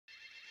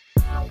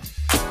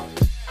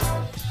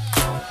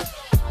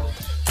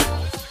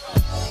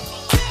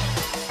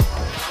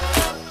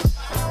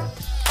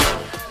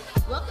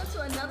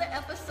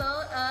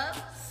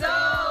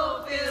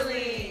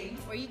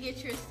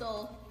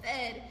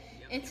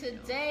And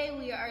today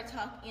we are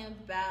talking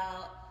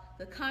about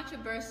the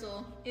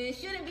controversial, and it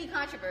shouldn't be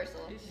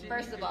controversial,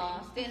 first of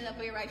all. Standing up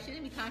for your rights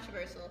shouldn't be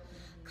controversial.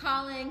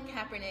 Colin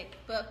Kaepernick.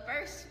 But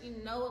first, you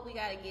know what we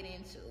got to get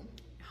into.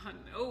 I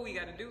know we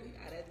gotta do. We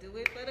gotta do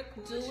it for the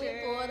culture. Do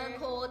it for the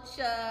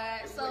culture.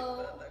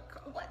 So,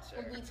 what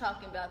are we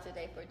talking about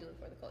today for Do It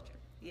For The Culture?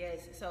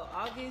 Yes, so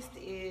August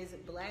is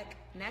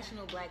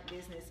National Black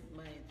Business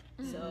Month.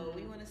 Mm-hmm. So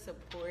we want to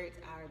support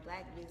our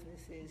black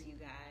businesses, you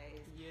guys.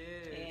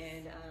 Yes.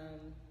 And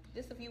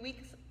just a few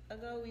weeks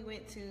ago, we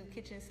went to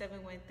Kitchen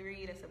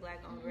 713. That's a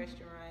black-owned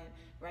restaurant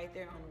right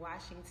there on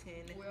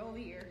Washington. We're over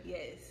here.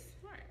 Yes.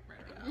 Right.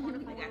 They got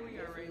good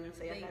food,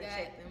 so y'all gotta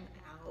check them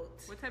out.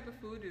 What type of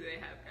food do they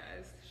have,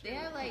 guys? They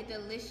have like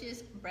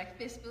delicious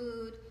breakfast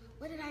food.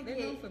 What did I get?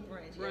 They're known for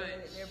brunch.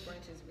 Yeah, their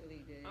brunch is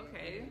really good.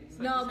 Okay.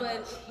 So no,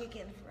 but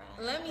chicken fries.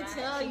 Let me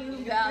tell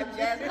you about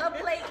Jess. Her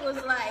plate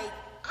was like,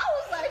 I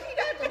was like, she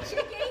got the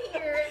chicken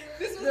here.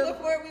 This was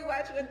before we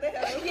watched What the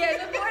Hell.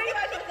 Yeah, before you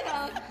watch What the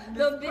Hell.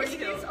 The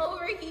biscuits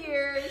over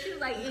here. She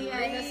was like,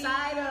 and a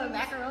side of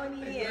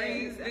macaroni.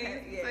 Okay.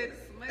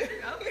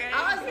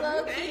 I was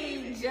low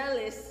key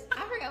jealous.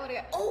 I forgot what I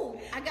got. Oh,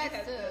 I got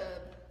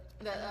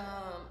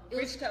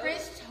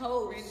French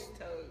toast.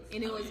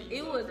 And it was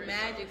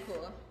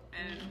magical.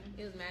 And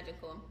it was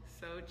magical.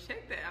 So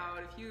check that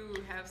out. If you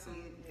have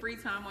some free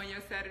time on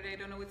your Saturday,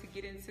 don't know what to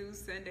get into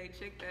Sunday,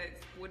 check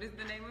that. What is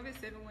the name of it?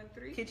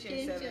 713?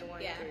 Kitchen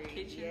 713. Yeah.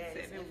 Kitchen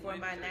 713. And for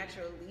my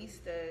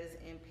naturalistas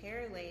in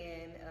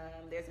Pearland,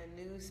 there's a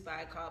new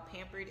spot called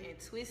Pampered and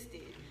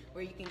Twisted,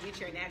 where you can get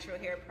your natural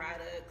hair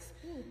products.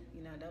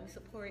 You know, don't be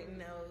supporting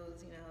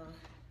those, you know.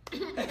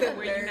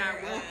 Where you're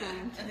not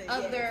welcome.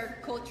 Other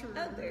cultural.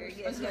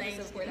 Yes, you have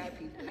to support our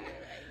people here,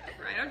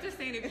 right. I'm just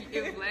saying,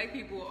 if black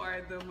people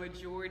are the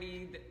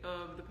majority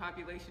of the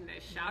population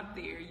that shop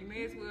there, you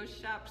may as well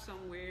shop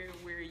somewhere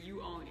where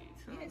you own it.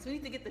 So, so we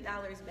need to get the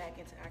dollars back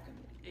into our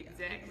community.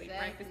 Exactly.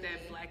 Practice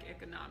that black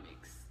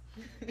economics.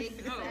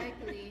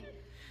 Exactly.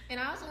 And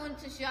I also wanted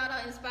to shout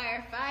out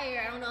Inspire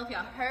Fire. I don't know if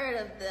y'all heard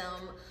of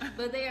them,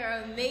 but they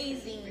are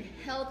amazing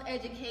health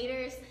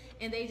educators,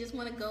 and they just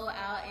want to go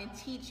out and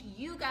teach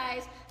you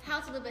guys how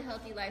to live a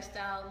healthy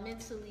lifestyle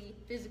mentally,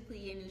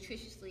 physically, and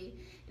nutritiously.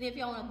 And if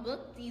y'all want to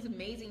book these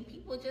amazing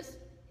people, just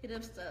hit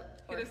us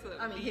up. Hit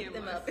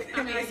them up.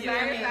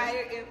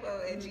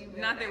 InspireFireInfo@gmail.com.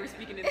 Not that we're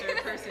speaking in third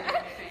person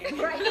or anything.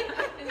 Right?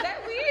 Is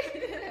that weird?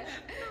 No,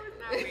 it's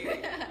not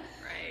weird.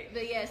 Right.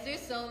 But yes,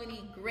 there's so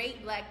many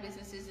great black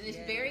businesses, and it's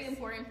very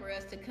important for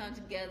us to come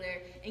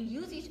together and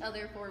use each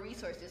other for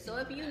resources. So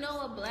if you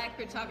know a black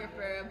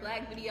photographer, a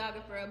black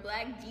videographer, a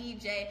black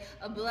DJ,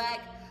 a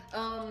black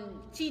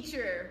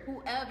teacher,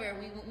 whoever,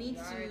 we need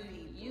to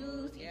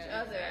use each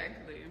other.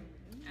 Exactly.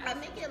 I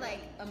make it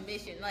like a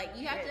mission. Like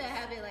you have to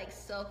have it like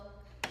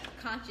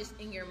self-conscious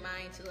in your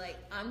mind to like,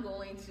 I'm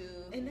going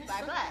to and that's buy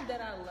something black.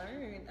 that I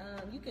learned.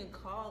 You can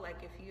call,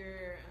 like if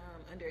you're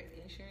under an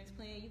insurance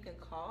plan, you can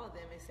call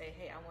them and say,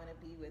 hey, I want to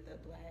be with a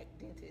black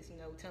dentist. You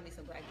know, tell me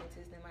some black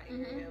dentists in my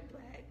area,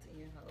 black,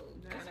 you know,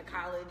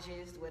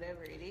 gynecologist,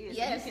 whatever it is.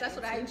 Yes, that's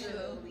what I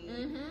do.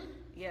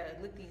 Yeah,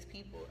 look these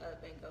people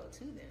up and go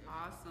to them.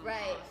 Awesome.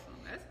 Right. Awesome.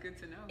 That's good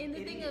to know. And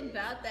the thing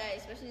about that,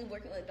 especially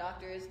working with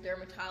doctors,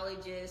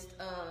 dermatologists,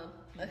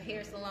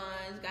 hair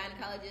salons,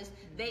 gynecologists,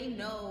 they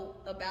know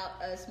about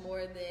us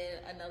more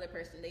than another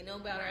person. They know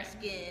about our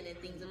skin and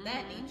things of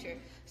that nature.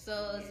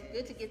 So it's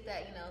good to get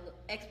that, you know,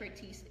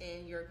 expertise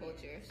in your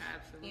culture.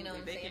 Absolutely. You know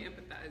what they I'm saying? can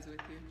empathize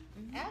with you.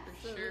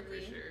 Absolutely.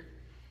 For sure.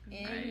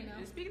 And, right. you know,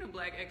 And speaking of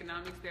black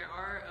economics, there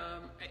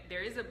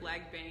is a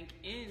black bank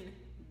in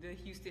the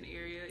Houston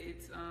area.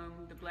 It's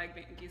the black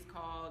bank is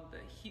called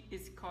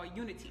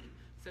Unity.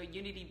 So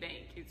Unity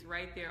Bank. It's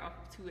right there off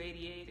of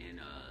 288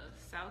 in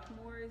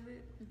Southmore, is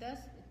it?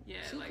 That's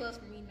too close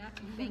for me not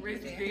to be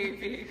It's very,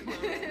 very close.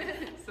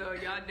 So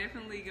y'all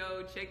definitely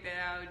go check that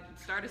out.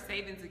 Start a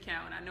savings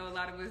account. I know a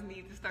lot of us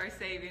need to start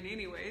saving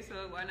anyway,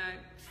 so why not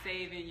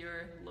save in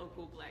your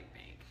local black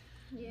bank?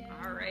 Yeah.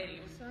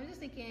 Alrighty. So I'm just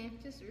thinking,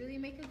 just really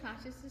make a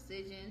conscious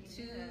decision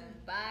to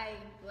buy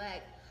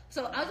black.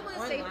 So I just want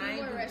to say a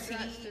few more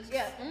restaurants.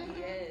 Yes.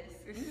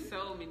 It's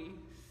so many.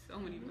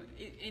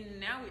 And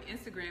now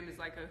Instagram is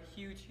like a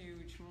huge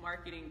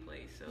marketing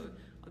place. So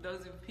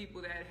those are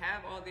people that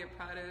have all their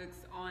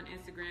products on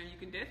Instagram. You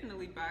can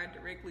definitely buy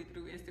directly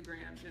through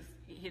Instagram. Just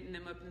hitting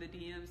them up in the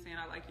DM saying,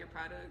 I like your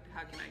product.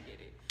 How can I get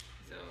it?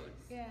 So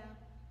yeah.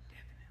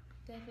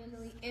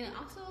 Definitely. And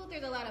also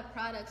there's a lot of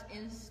products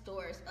in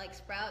stores like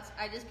Sprouts.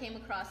 I just came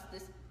across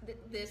this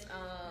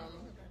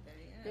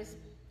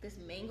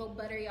mango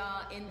butter,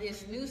 y'all, and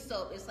this new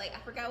soap. It's like, I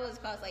forgot what it's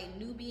called. It's like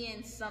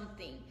Nubian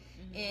something.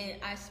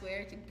 And I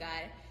swear to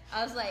God,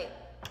 I was like,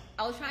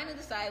 I was trying to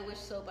decide which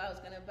soap I was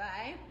gonna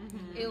buy.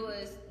 Mm-hmm. It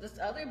was this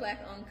other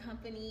black-owned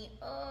company.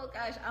 Oh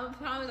gosh, I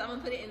promise I'm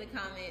gonna put it in the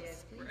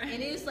comments. Yes,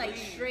 And it's like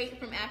straight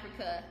from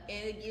Africa,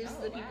 and it gives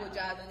the people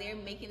jobs, and they're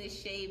making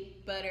this shea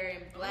butter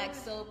and black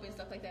soap and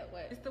stuff like that.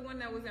 What? It's the one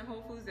that was in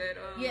Whole Foods that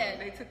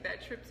they took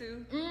that trip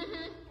to.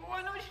 Mm-hmm. Oh,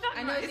 I know what you're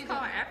talking about. It's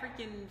called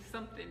African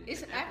something.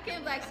 It's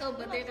African black soap,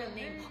 but there's a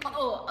name.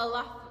 Oh,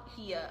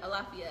 Alafia,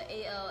 Alaffia.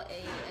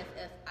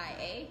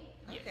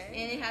 Okay.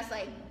 And it has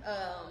like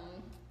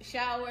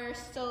shower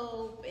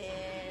soap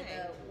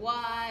and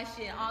wash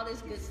and all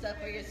this good stuff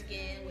for your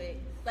skin with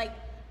like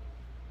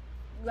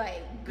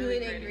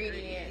good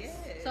ingredients.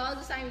 Yes. So I was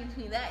deciding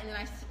between that, and then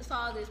I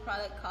saw this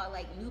product called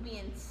like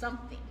Nubian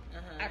something.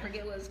 I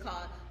forget what it's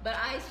called, but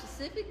I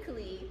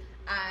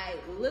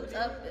looked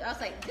up. I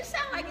was like, this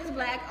sounds like it's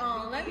black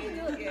owned. Let me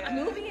do it. Yeah.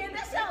 Nubian,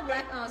 that sounds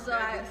black owned. So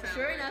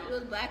sure enough, it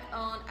was black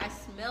owned. I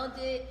smelled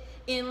it,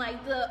 and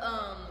like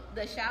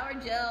the shower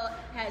gel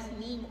has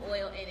neem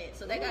oil in it,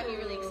 so that got me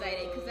really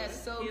excited because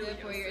that's so good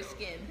for your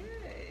skin.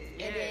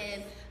 Yes. And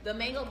then the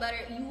mango butter,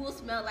 you will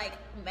smell like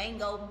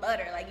mango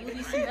butter. Like you'll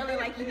be smelling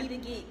like you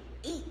need to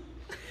eat.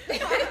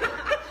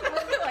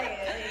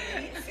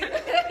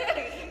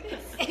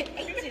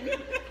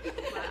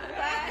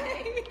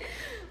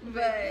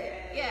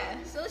 But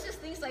yeah, so it's just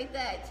things like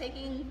that,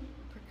 taking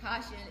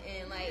precaution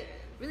and like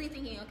really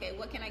thinking, okay,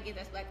 what can I get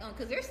that's black owned?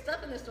 Because there's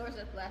stuff in the stores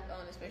that's black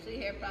owned, especially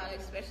hair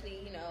products,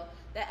 especially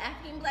that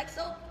African black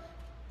soap.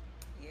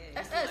 Yeah,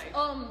 That's us.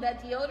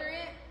 That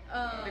deodorant.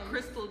 The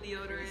crystal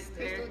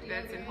deodorant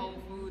that's in Whole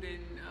Food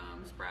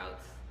and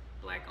Sprouts,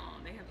 black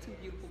on. They have two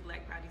beautiful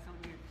black bodies on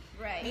here.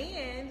 Right.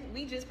 And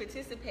we just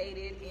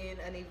participated in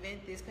an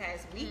event this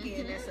past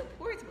weekend that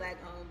supports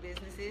black-owned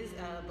businesses,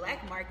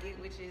 Black Market,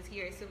 which is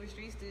here at Silver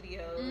Street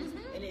Studios,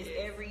 and it's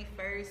every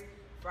first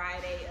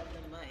Friday of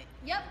the month.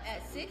 Yep,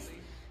 at 6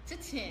 to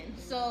 10.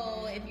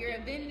 So if you're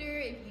a vendor,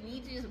 if you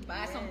need to just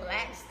buy some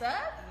black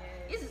stuff,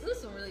 it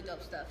was some really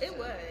dope stuff. It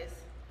was.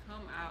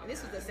 Come out. And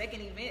this was the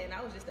second event, and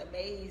I was just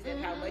amazed at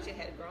how much it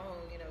had grown,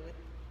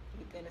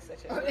 within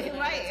such a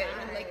right,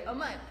 like a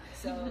month.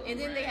 So, and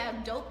then they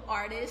have dope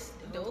artists,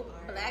 dope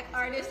black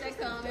artists that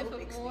come and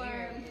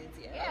perform.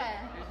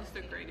 Yeah. It's just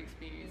a great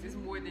experience. It's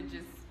more than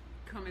just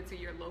coming to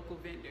your local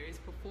vendor. It's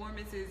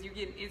performances. You're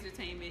getting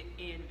entertainment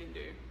and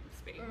vendor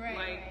space.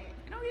 Right.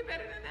 You don't get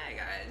better than that,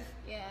 guys.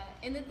 Yeah.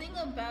 And the thing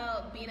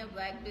about being a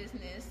black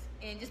business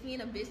and just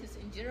being a business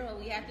in general,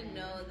 we have to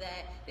know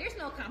that there's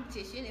no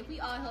competition. If we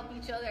all help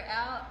each other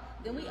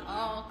out, then we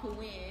all could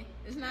win.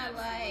 It's not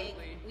like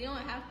we don't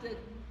have to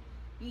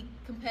be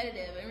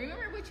competitive. And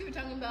remember what you were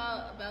talking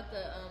about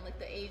the like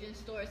the Asian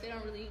stores,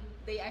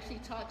 they actually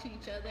talk to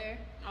each other.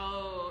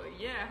 Oh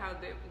yeah,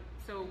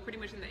 so pretty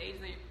much in the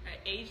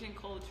Asian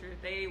culture,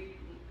 they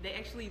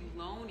actually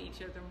loan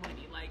each other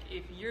money. Like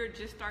if you're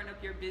just starting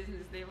up your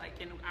business, they like,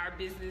 and our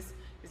business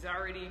has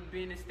already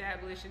been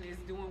established and is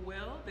doing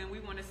well, then we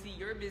want to see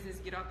your business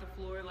get off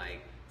the floor.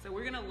 Like, so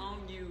we're gonna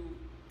loan you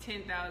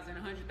 $10,000,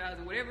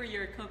 $100,000, whatever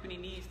your company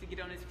needs to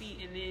get on its feet,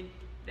 and then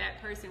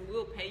that person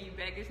will pay you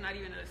back. It's not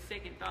even a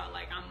second thought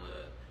like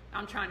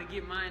I'm trying to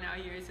get mine out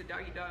here. It's a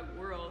doggy dog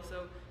world.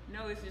 So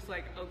no, it's just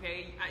like,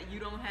 okay, you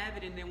don't have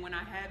it, and then when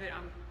I have it,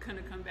 I'm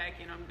gonna come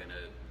back and I'm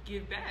gonna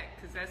give back,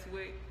 because that's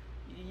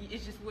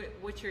it's just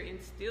what's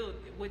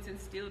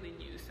instilled in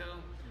you. So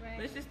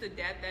let's just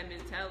adapt that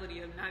mentality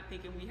of not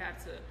thinking we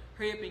have to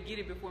hurry up and get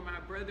it before my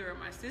brother or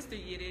my sister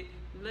get it.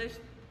 Let's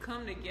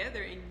come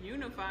together and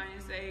unify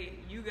and say,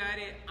 you got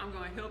it, I'm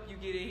going to help you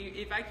get it.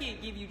 If I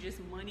can't give you just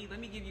money, let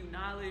me give you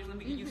knowledge, let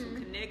me give you some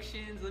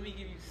connections, let me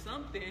give you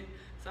something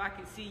so I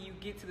can see you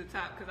get to the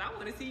top, because I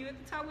want to see you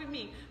at the top with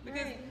me.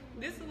 Because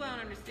this is what I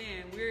don't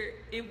understand.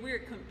 If we're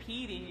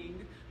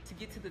competing to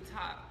get to the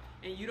top,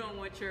 and you don't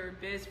want your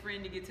best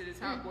friend to get to the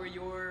top, or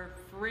your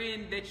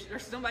friend or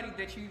somebody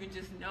that you even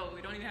just know,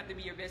 it don't even have to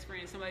be your best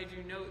friend, somebody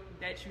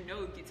that you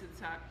know get to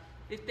the top.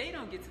 If they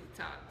don't get to the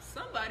top,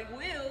 somebody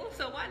will.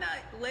 So why not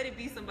let it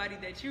be somebody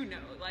that you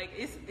know? Like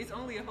it's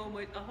only a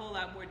whole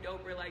lot more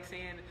doper. Like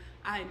saying,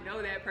 I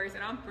know that person,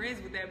 I'm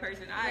friends with that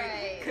person,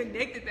 I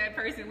connected that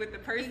person with the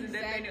person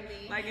that they know.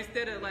 Like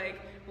instead of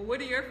like, well, what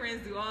do your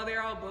friends do? Oh,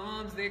 they're all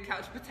bums. They're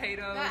couch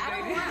potatoes.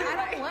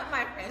 I don't want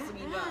my friends to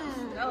be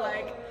bums. No.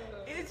 Like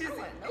it's just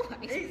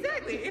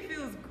exactly. It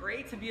feels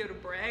great to be able to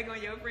brag on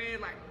your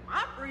friend. Like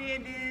my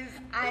friend is.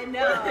 I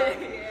know.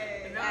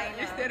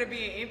 Instead of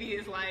being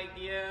envious, like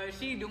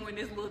she doing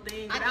this little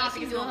thing. I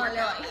think she's doing her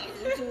little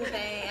YouTube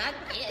thing.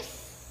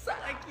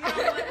 Like you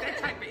don't want that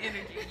type of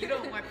energy. You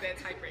don't want that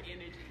type of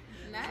energy.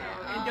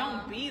 And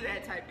don't be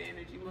that type of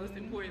energy, most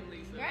importantly.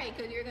 So. Right,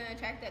 because you're going to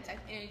attract that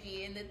type of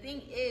energy. And the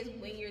thing is,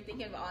 when you're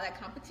thinking about all that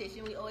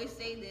competition, we always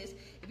say this,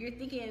 if you're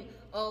thinking,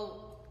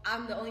 oh,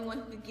 I'm the only one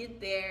who can get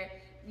there,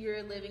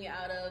 you're living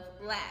out of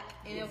lack.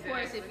 And of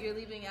course, if you're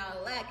living out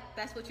of lack,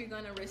 that's what you're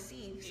going to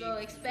receive. So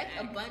expect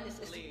abundance,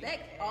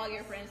 expect all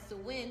your friends to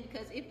win,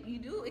 because if you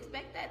do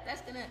expect that,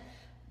 that's going to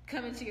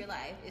come into your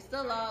life. It's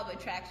the law of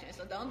attraction.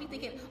 So don't be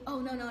thinking, oh,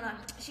 no,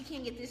 she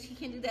can't get this, she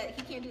can't do that,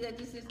 he can't do that,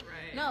 this.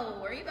 Right. No,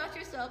 worry about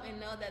yourself and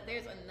know that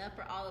there's enough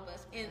for all of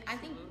us. And I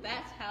think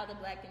that's how the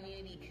black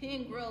community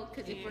can grow,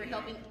 because if we're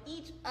helping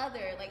each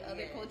other like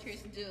other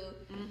cultures do,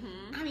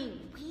 I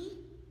mean, we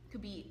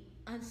could be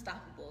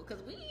unstoppable,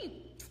 because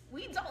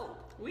we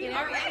dope. We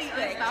already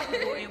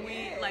unstoppable, and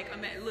we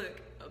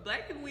look,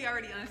 black people, we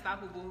already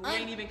unstoppable. We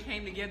ain't even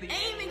came together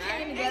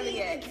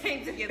yet.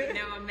 Came together.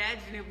 Now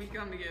imagine if we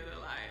come together,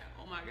 like,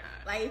 oh my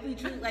god. Like if we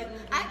truly, like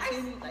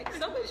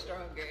so much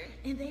stronger.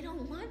 And they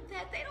don't want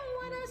that. They don't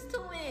want us to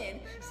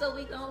win. So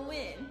we gonna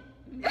win.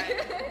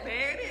 Right.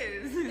 There it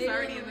is. It's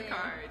already in the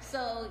cards.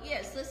 So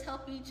yes, let's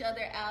help each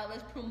other out.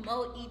 Let's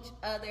promote each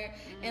other,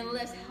 and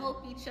let's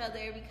help each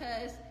other,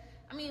 because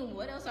I mean,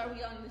 what else are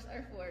we on this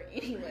earth for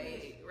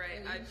anyway?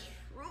 Right.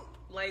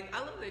 I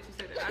love that you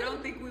said that. I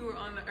don't think we were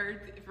on the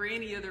earth for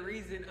any other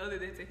reason other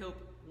than to help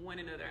one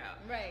another out.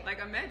 Right.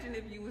 Like, imagine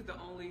if you was the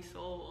only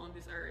soul on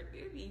this earth.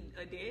 It'd be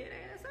a dead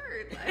ass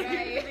earth. Like,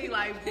 it'd be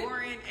like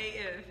boring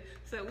AF.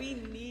 So we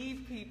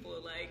need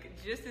people, like,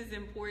 just as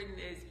important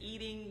as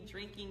eating,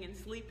 drinking, and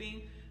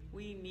sleeping.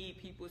 We need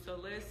people. So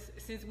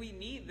since we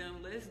need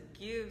them, let's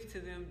give to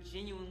them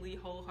genuinely,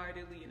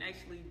 wholeheartedly, and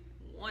actually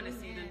want to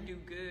see them do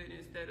good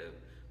instead of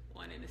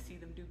wanting to see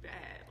them do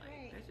bad.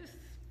 Like, that just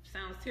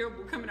sounds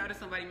terrible coming out of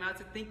somebody's mouth,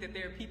 to think that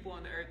there are people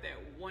on the earth that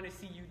want to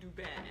see you do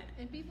bad.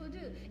 And people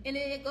do. And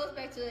then it goes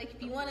back to, like,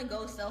 if you want to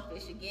go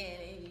selfish again,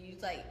 and you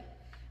like,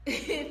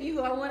 if you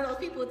are one of those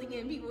people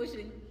thinking people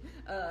should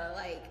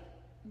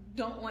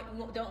don't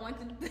want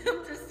them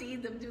to see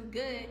them do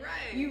good,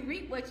 right, you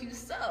reap what you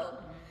sow.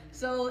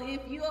 So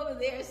if you over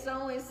there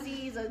sowing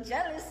seeds of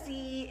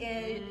jealousy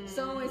and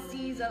sowing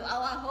seeds of,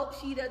 oh, I hope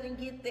she doesn't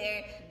get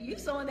there, you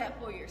sowing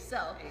that for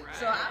yourself. Right.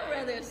 So I'd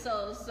rather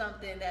sow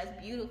something that's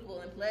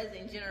beautiful and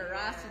pleasant,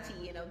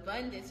 generosity and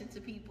abundance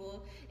into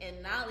people, and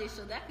knowledge,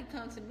 so that could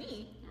come to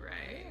me.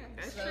 Right.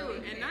 That's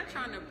true. And not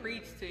trying to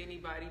preach to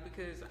anybody,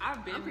 because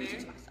I've been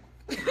preaching there. To myself.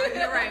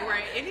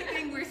 Right.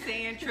 Anything we're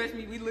saying, trust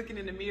me, we looking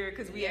in the mirror,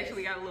 because we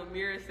actually got a little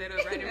mirror set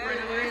up right in front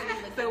of us.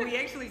 So we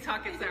actually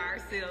talking to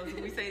ourselves,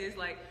 and we say this,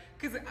 like,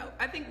 because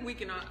I think we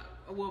can,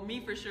 well, me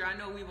for sure, I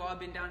know we've all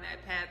been down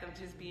that path of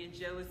just being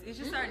jealous. It's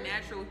just our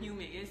natural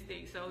human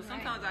instinct. So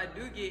sometimes I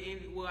do get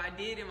I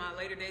did in my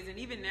later days, and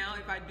even now,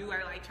 if I do,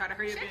 I like try to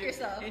hurry up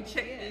and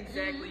check.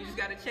 Exactly. You just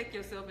got to check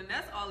yourself, and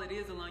that's all it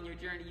is along your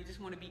journey. You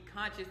just want to be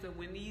conscious of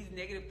when these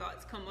negative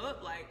thoughts come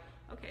up, like,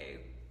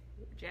 okay,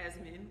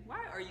 Jasmine,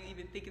 why are you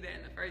even thinking that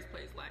in the first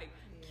place? Like,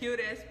 kill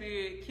that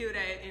spirit, kill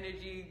that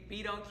energy.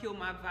 B, don't kill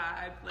my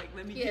vibe. Like,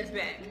 let me get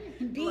back.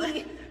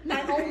 B,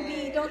 my own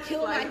B, don't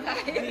kill my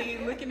vibe. B,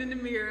 looking in the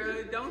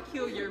mirror, don't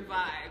kill your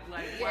vibe.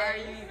 Like, why are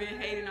you even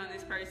hating on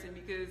this person?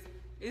 Because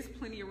it's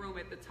plenty of room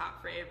at the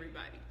top for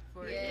everybody.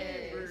 For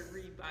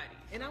everybody.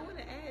 And I want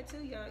to add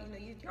too, y'all,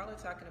 y'all are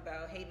talking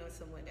about hating on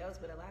someone else,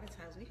 but a lot of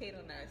times we hate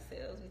on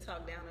ourselves. We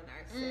talk down on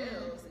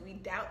ourselves, and we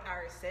doubt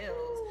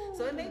ourselves.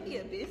 So it may be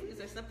a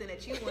business or something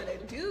that you want to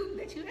do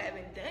that you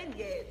haven't done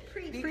yet,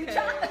 because you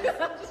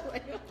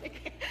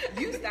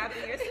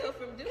stopping yourself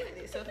from doing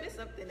it. So if it's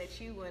something that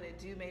you want to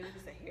do, maybe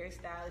it's a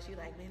hairstylist, you're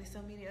like, man, there's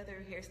so many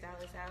other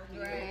hairstylists out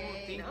here.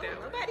 Right.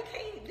 Nobody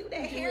can't do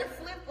that hair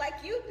flip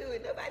like you do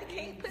it. Nobody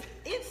can't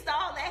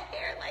install that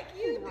hair like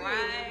you do.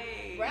 Right.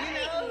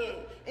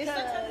 And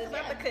sometimes it's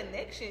about the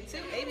connection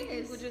too. Maybe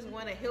people just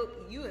want to help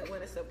you and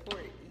want to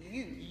support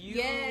you.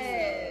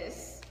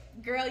 Yes.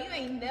 Girl, you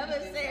ain't never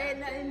said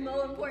nothing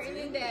more important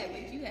than that,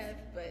 but you have.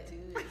 But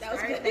that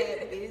was good. Start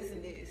that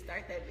business.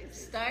 Start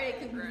it,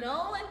 because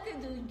no one can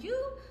do you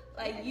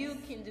like you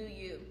can do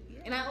you.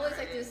 And I always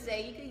like to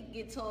say, you can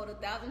get told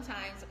 1,000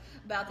 times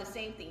about the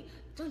same thing.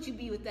 Don't you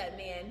be with that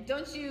man.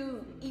 Don't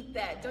you eat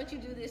that. Don't you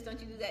do this. Don't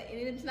you do that.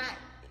 And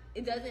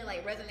it doesn't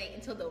like resonate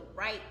until the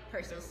right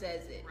person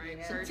says it.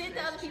 Right. So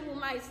 10,000 people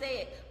might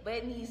say it, but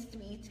it needs to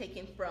be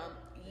taken from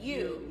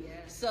you.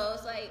 Yeah. So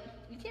it's like,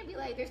 you can't be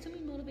like, there's too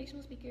many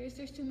motivational speakers,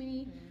 there's too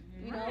many,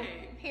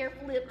 hair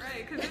flips.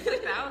 Right, because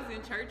there's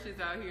 1,000 churches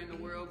out here in the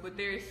world, but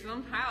they're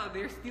still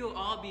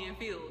all being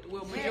filled.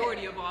 Well,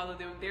 majority of all of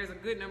them, there's a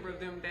good number of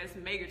them that's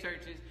mega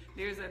churches.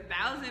 There's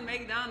 1,000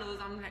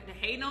 McDonald's. I'm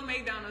hating on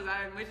McDonald's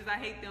as much as I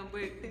hate them,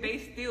 but they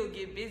still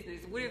get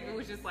business. What if it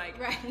was just like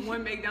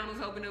one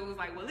McDonald's open up, was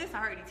like, well, it's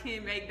already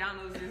 10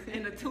 McDonald's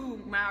in a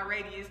 2-mile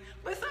radius,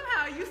 but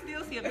somehow you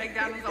still see a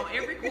McDonald's on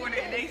every corner,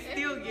 and they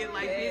still get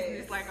like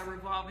business, like a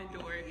revolving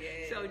door.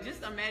 So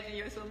just imagine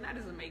yourself not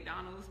as a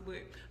McDonald's,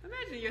 but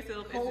imagine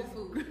yourself Whole as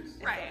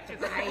Foods. Right, as a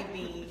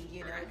thriving,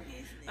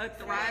 a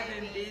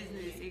thriving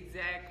business,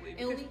 exactly.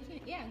 And we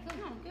can't.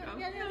 Come on. Yeah.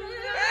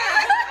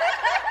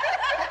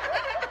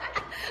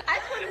 I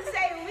just want to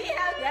say, we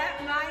have that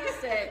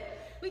mindset.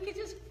 We could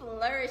just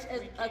flourish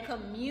as a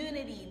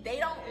community. They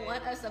don't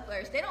want us to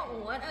flourish. They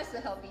don't want us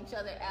to help each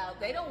other out.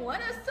 They don't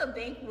want us to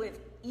bank with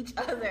each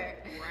other.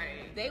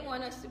 Right. They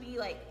want us to be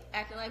like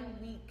acting like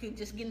we could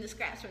just get in the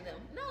scraps from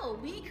them. No,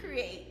 we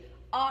create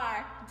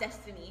our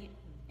destiny,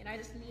 and our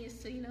destiny is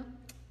to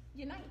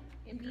unite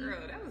and be.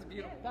 Girl, that was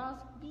beautiful. Boss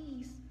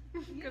bees.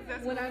 Because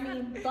that's when I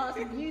mean boss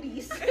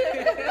beauties.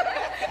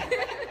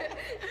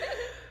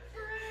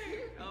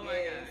 Oh my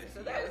gosh.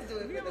 So that was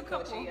doing We for have the a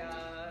couple culture,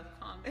 y'all.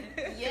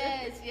 comments.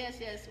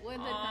 Yes. What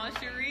the Aw, comments?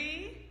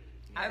 Cherie.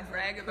 I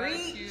brag about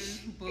Preach.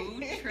 you. Boo,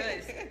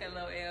 trust.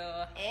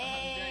 LOL.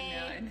 I'm done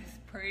now. And it's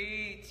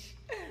preach.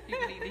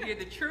 People need to hear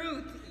the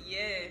truth.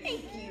 Yes.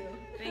 Thank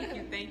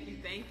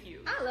you.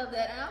 I love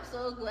that, and I'm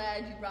so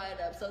glad you brought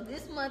it up. So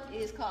this month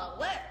is called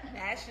what?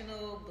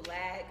 National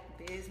Black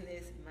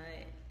Business Month.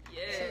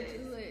 Yes.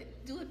 So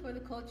do it for the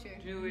culture.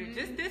 Do it.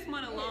 Just this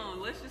month alone,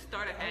 let's just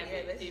start a yeah,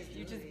 habit. let's If just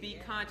you do just it, be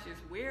yeah. conscious,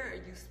 where are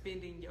you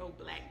spending your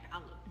black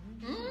dollar?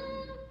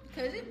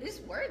 Because it's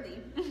worthy.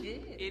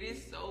 It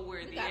is so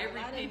worthy. got a Every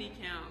lot of- penny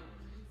counts.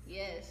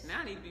 Yes.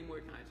 Now I need to be more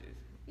conscious.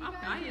 You I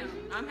gotta am.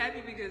 be. I'm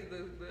happy because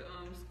the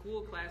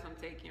school class I'm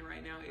taking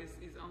right now is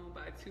owned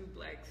by two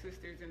black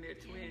sisters and they're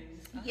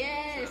twins.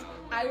 Yes. So,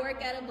 I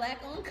work at a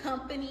black-owned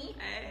company.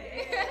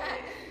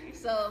 Hey.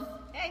 So,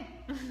 hey.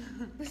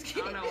 Let's I get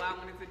don't know it. why I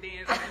wanted to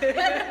dance.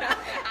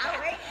 All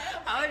right.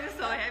 I was just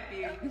so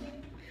happy.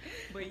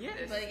 But yes.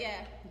 But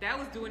yeah. That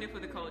was doing it for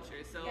the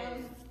culture. So Yes.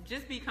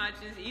 just be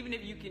conscious, even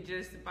if you can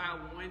just buy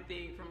one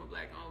thing from a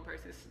black-owned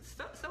person.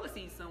 Sow a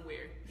seed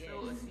somewhere. Yes.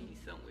 Sow a seed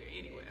somewhere,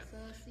 anywhere. Sow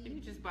a seed. If you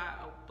just buy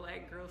a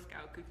black Girl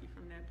Scout cookie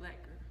from that black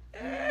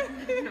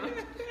girl. You know?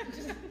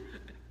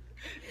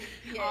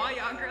 Yes. All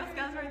y'all Girl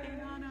Scouts right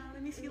there. No,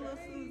 let me see little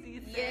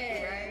Susie. It's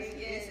Yes. Right?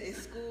 Yes.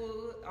 It's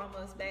school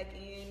almost back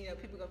in. You know,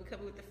 people gonna be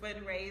coming with the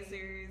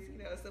fundraisers.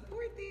 You know,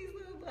 support these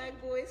little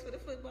black boys for the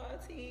football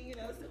team. You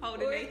know,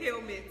 holding their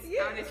helmets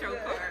out at your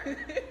car.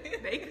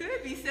 They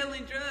could be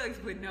selling drugs,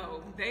 but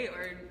no, they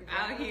are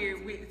out here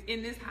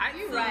in this hot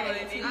sun.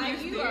 right. in I-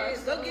 Houston. you are Go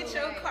so get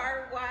your right.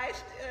 car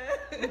washed.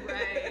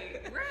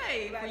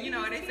 Right. Like, You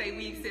know, they say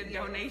we accept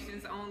yeah.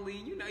 donations only.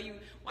 You know, you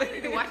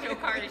need to wash your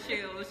car at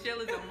Shell. Shell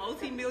is a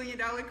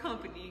multi-million-dollar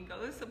company.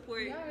 Go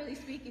support. Y'all really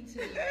speaking to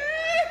me right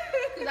now.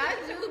 Because I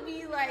do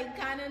be like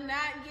kind of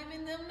not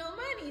giving them no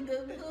money,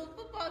 the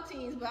football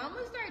teams, but I'm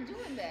going to start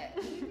doing that.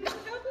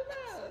 Help them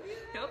out.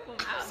 Help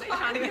them out. They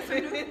trying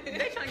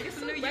to get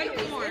some new Right, these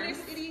uniforms. inner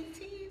city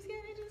teams, yeah,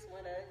 they just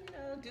want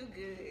to, do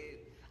good.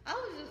 I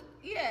was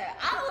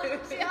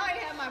just, I already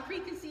have my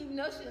preconceived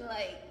notion,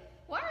 like,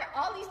 why are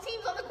all these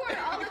teams on the court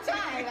all the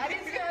time? I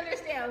just didn't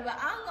understand, but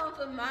I'm going to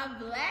put my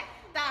black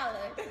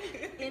dollar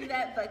in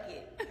that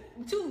bucket.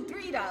 $2, $3.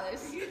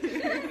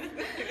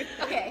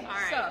 Okay, All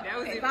right, so that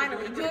was it for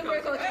finally, the do it for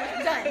a coach.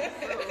 Done.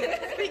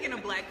 So, speaking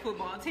of black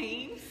football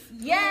teams,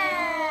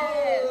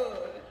 Yes! Ooh.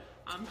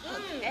 I'm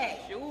Hey.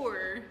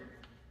 sure.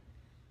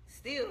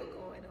 Still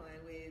going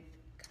on with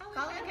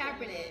Colin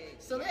Kaepernick.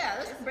 So yeah,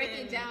 let's It's break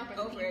been it down for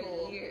the over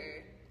people. a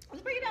year.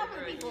 Let's break it down for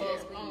the people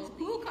Yes, please,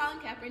 who Colin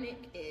Kaepernick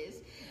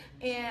is.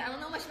 And I don't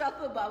know much about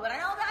football, but I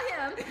know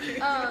about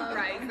him.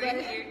 Right, same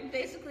but here.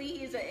 basically,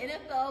 he's an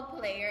NFL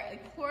player, a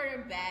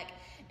quarterback,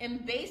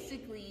 and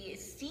basically, it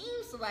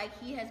seems like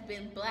he has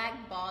been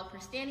blackballed for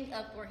standing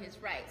up for his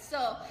rights.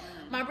 So,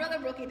 my brother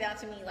broke it down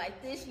to me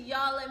like this.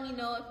 Y'all let me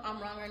know if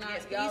I'm wrong or not.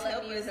 Yes, Y'all please let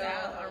help me us know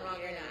out. if I'm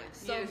wrong or Yeah. not.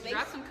 So, Yes, basi-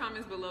 drop some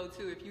comments below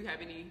too if you have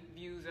any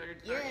views or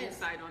Yes.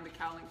 insight on the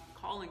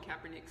Colin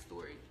Kaepernick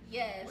story.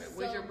 Yes.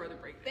 What's your brother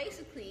break down?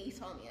 Basically, he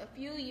told me a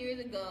few years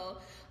ago,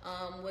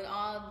 when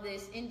all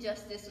this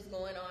injustice was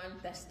going on,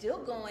 that's still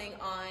going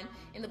on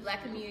in the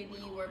black community,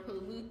 where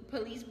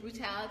police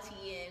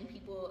brutality and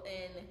people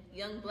and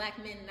young black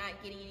men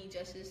not getting any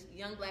justice,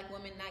 young black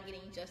women not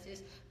getting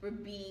justice for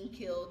being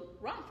killed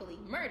wrongfully,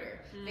 murder,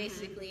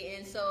 basically.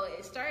 And so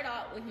it started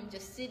out with him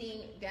just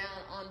sitting down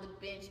on the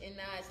bench and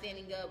not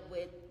standing up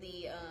with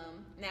the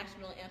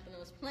national anthem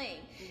was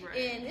playing. Right.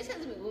 And this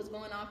was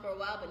going on for a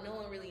while, but no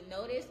one really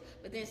noticed.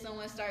 But then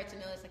someone started to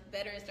notice, like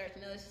veterans started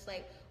to notice, it's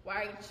like,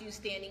 why aren't you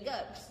standing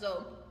up?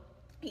 So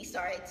he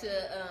started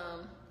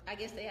to, I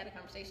guess they had a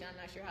conversation, I'm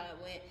not sure how it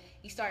went.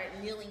 He started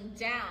kneeling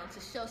down to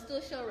still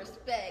show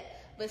respect,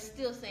 but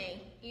still saying,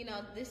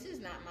 this is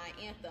not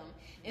my anthem.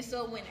 And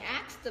so when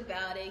asked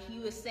about it, he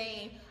was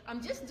saying,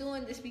 I'm just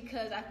doing this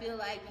because I feel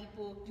like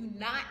people do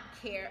not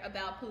care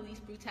about police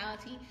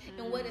brutality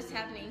and what is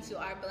happening to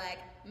our black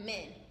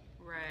men.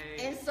 Right.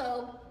 And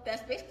so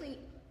that's basically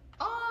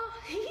all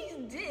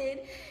he did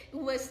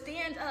was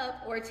stand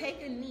up or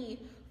take a knee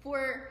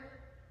for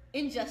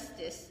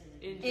injustice.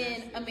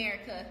 In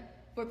America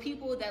for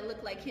people that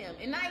look like him.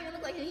 And not even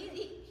look like him,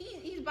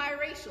 he's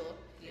biracial.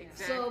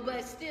 Exactly. So,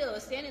 but still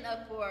standing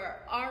up for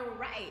our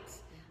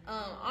rights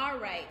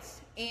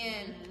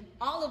and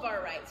all of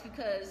our rights,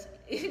 because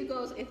it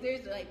goes, if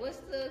there's like, what's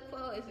the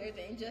quote? If there's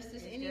an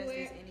injustice anywhere,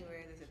 Justice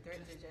anywhere, there's a threat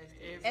to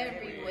justice.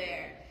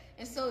 everywhere.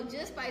 And so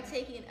just by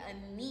taking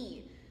a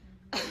knee,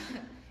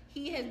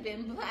 he has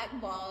been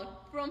blackballed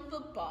from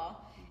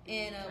football.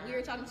 And we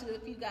were talking to a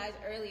few guys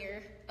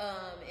earlier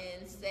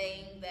and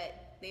saying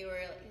that they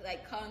were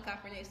like Colin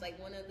Kaepernick's like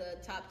one of the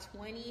top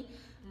 20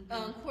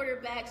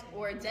 quarterbacks,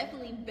 or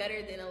definitely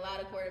better than a lot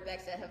of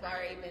quarterbacks that have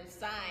already been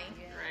signed.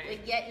 Right.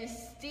 But yet and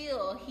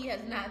still he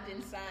has not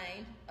been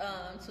signed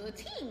to a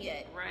team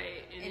yet.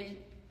 Right. And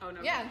oh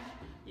no. yeah.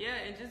 Yeah,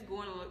 and just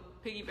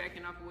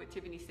piggybacking off of what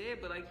Tiffany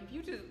said, but like if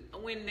you just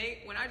when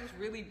I just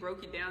really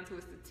broke it down to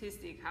a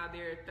statistic, how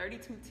there are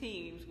 32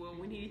 teams. Well,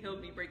 when he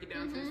helped me break it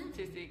down to a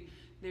statistic,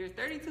 there's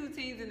 32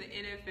 teams in the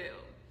NFL.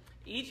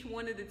 Each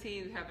one of the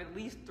teams have at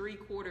least 3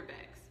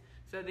 quarterbacks.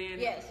 So then,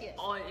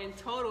 in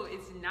total,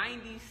 it's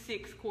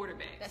 96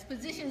 quarterbacks. That's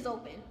positions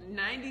open.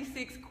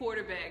 96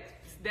 quarterbacks.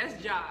 That's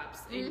jobs,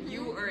 and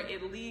you are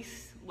at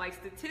least, like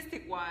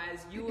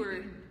statistic-wise, you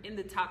are in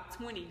the top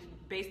 20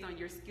 based on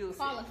your skill set.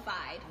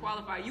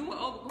 Qualified. You were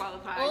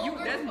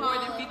overqualified. That's more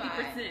than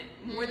 50%.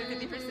 More than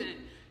 50%.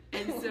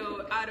 And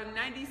so, out of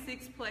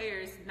 96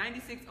 players,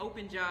 96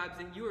 open jobs,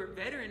 and you're a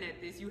veteran at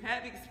this, you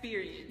have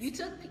experience. You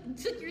took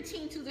your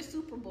team to the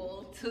Super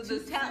Bowl in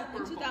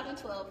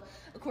 2012,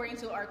 according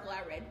to an article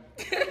I read.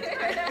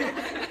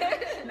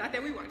 Not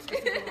that we watched the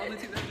Super Bowl in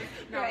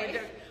 2012. No,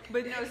 right.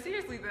 But no,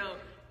 seriously though,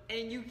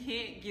 and you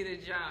can't get a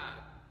job.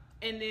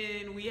 And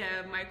then we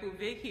have Michael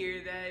Vick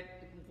here that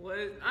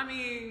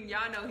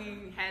y'all know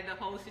he had the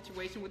whole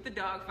situation with the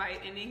dog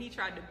fight, and then he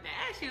tried to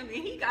bash him,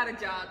 and he got a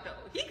job though.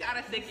 He got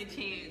a second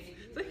chance.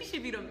 So he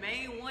should be the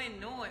main one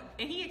knowing.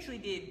 And he actually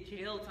did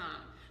jail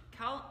time.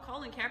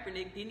 Colin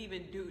Kaepernick he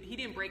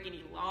didn't break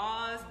any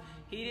laws.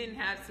 He didn't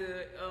have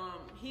to,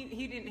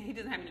 he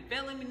doesn't have any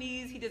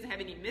felonies. He doesn't have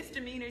any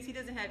misdemeanors. He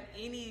doesn't have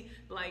any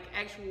like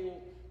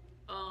actual,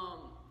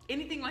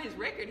 anything on his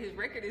record. His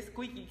record is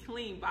squeaky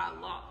clean by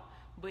law.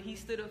 But he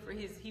stood up for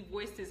he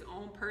voiced his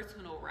own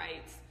personal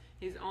rights,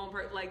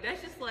 like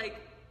that's just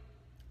like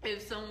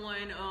if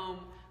someone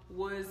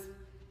was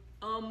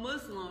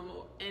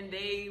Muslim and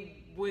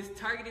they was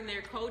targeting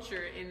their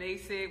culture and they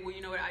said, well,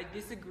 you know what, I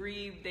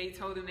disagree. They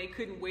told them they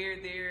couldn't wear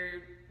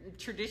their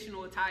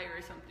traditional attire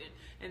or something,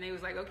 and they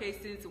was like, okay,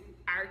 since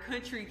our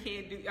country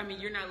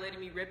you're not letting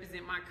me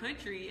represent my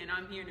country, and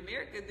I'm here in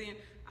America, then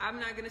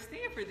I'm not gonna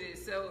stand for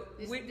this. So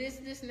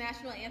this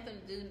national anthem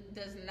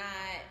does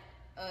not.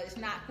 It's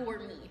not for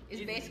me.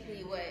 It's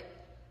basically what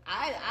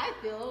I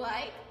feel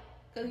like.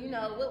 Because, we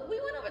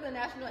went over the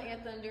national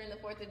anthem during the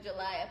 4th of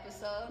July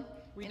episode.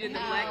 We did the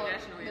Black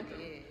National Anthem.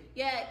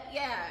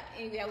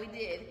 Yeah, we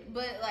did.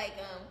 But, like,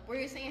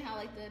 we're saying how,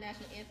 like, the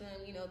national anthem,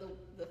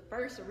 the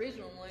first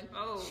original one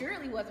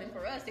surely wasn't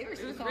for us. It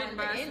was written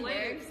by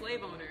a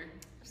slave owner.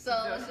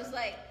 So, it's just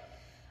like,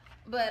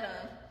 but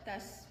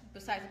that's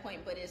besides the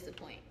point, but it's the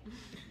point.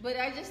 But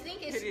I just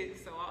think it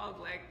is. So all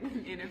black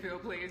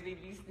NFL players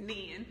need to be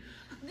kneeling.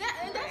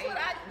 And that's what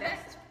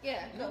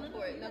go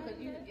for it. No, cause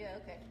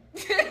okay.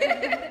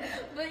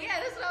 But yeah,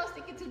 that's what I was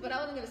thinking too. But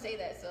I wasn't gonna say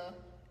that,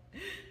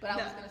 but I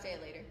was gonna say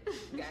it later.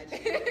 Gotcha.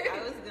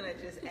 I was gonna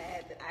just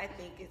add that I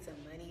think it's a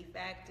money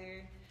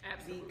factor.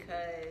 Absolutely.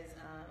 Because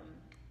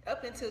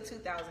up until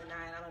 2009,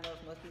 I don't know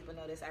if most people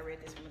know this. I read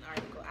this from an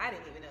article. I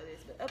didn't even know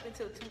this, but up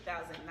until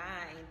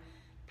 2009.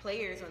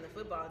 Players on the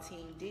football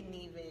team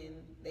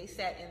they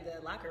sat in the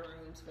locker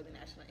rooms for the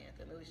national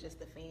anthem. It was just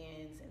the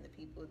fans and the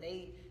people,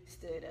 they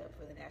stood up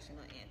for the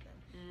national anthem.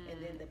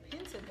 And then the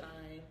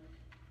Pentagon,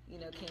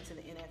 came to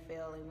the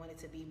NFL and wanted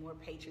to be more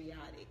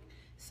patriotic.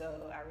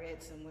 So I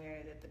read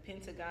somewhere that the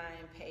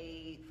Pentagon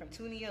paid, from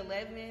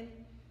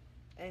 2011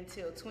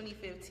 until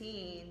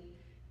 2015,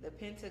 the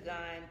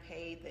Pentagon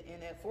paid the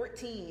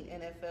 14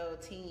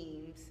 NFL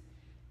teams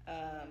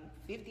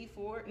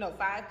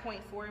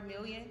 $5.4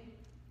 million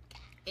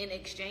in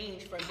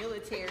exchange for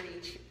military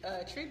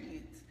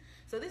tributes.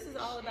 So this is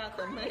all about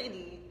the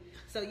money.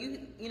 So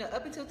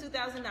up until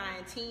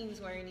 2009, teams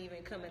weren't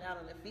even coming out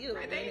on the field.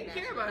 Right, they didn't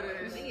care about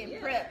us.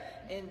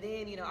 Prep. And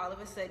then all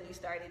of a sudden you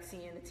started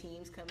seeing the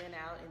teams coming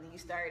out, and then you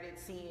started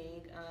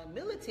seeing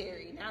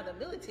military. Now the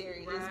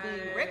military is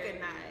being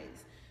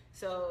recognized.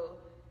 So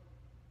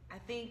I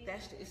think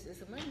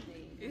it's a money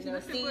thing.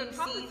 Teams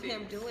see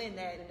him doing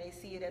that, and they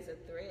see it as a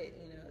threat,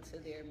 to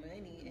their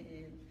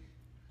money.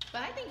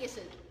 But I think it's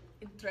a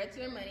threat to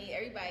their money.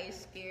 Everybody's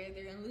scared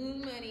they're gonna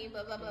lose money,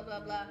 blah blah blah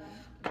blah blah.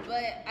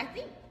 But I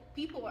think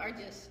people are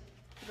just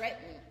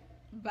threatened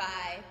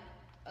by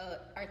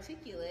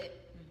articulate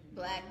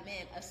black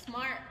men, a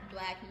smart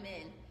black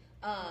man,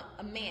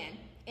 a man.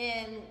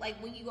 And like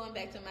when you going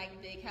back to Mike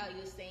Vick, how you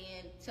was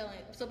so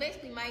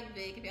basically Mike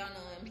Vick, if y'all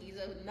know him, he's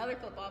another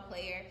football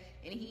player,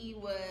 and he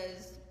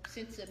was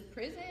sent to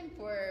prison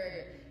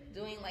for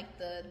doing like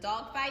the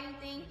dog fighting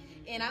thing.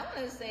 And I want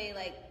to say,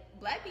 like,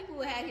 black people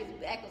who had his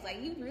back was like,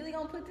 you really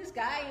gonna put this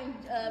guy in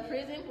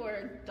prison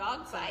for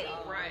dog fighting?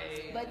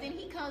 Right. But then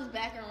he comes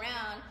back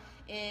around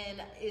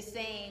and is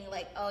saying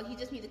like, oh, he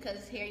just needs to cut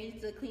his hair, he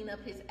needs to clean up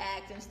his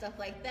act and stuff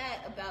like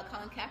that about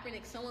Colin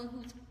Kaepernick, someone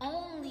who's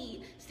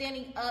only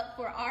standing up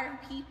for our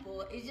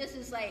people. It just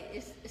is like,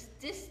 it's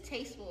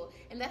distasteful,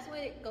 and that's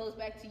when it goes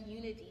back to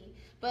unity.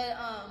 But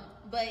on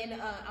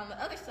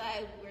the other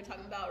side, we're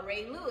talking about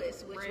Ray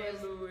Lewis, which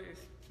was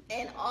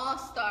an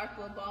all-star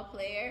football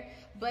player,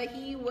 but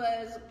he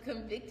was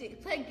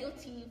pled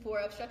guilty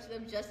for obstruction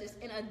of justice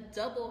in a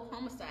double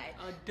homicide.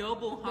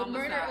 The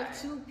murder of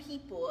 2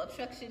 people,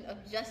 obstruction of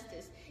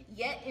justice.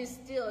 Yet and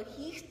still,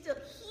 he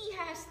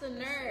has the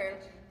nerve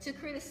to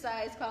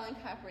criticize Colin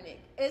Kaepernick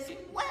as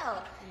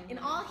well. And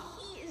all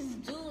he is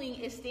doing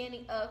is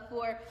standing up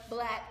for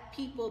black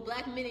people,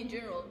 black men in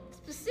general,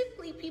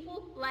 specifically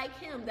people like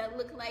him that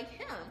look like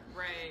him.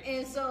 Right.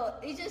 And so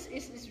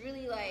it's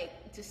really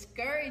like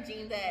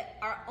discouraging that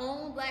our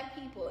own black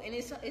people, and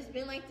it's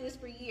been like this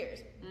for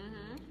years,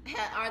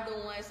 are the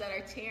ones that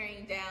are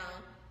tearing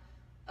down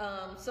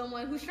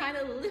someone who's trying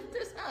to lift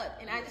us up,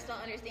 and I just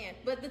don't understand.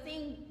 But the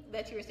thing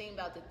that you were saying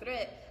about the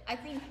threat, I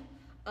think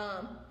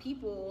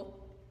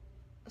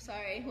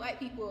white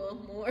people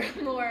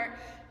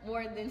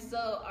more than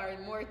so are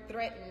more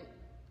threatened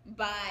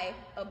by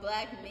a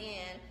black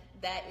man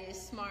that is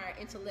smart,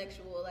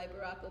 intellectual, like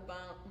Barack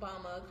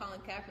Obama,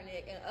 Colin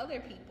Kaepernick, and other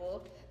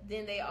people,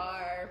 than they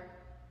are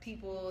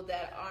people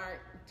that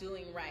aren't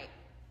doing right.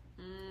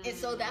 And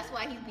so that's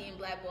why he's being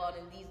blackballed,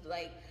 and these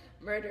like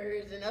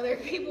murderers and other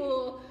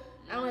people.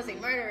 I don't want to say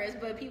murderers,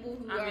 but people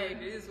who are.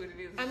 It is what it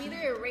is. I mean,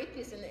 there are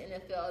rapists in the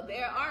NFL.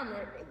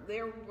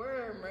 There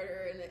were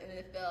murderers in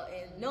the NFL,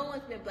 and no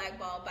one's been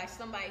blackballed by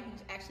somebody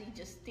who's actually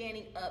just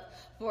standing up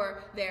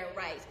for their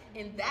rights.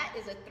 And that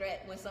is a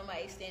threat when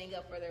somebody's standing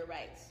up for their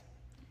rights.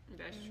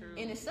 That's true.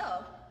 In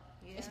itself,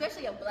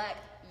 especially a black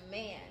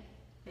man.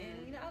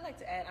 And I like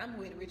to add, I'm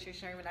with Richard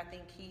Sherman. I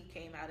think he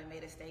came out and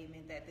made a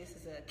statement that this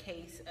is a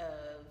case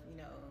of,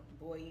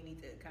 boy, you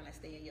need to kind of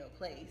stay in your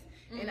place.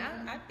 And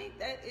I think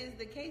that is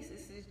the case.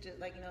 This is just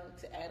like,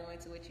 to add on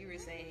to what you were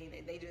saying,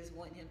 that they just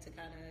want him to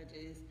kind of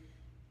just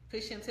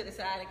push him to the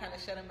side and kind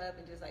of shut him up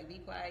and just like be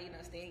quiet,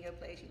 stay in your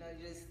place,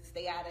 just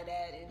stay out of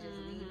that and just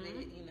leave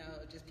it,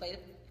 just play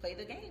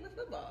the game of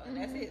football. And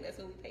that's it. That's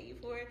what we pay you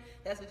for.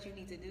 That's what you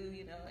need to do,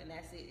 and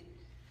that's it.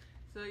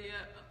 So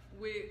yeah,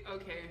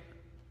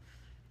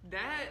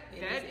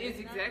 That is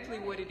exactly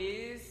what it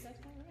is.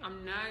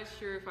 I'm not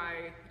sure if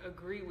I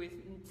agree with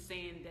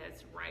saying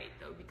that's right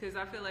though, because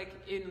I feel like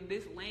in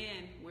this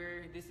land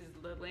where this is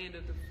the land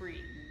of the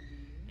free,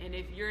 and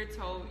if you're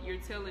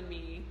telling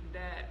me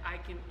that I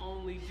can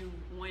only do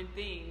one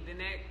thing, then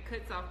that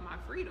cuts off my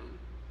freedom.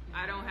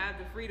 I don't have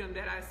the freedom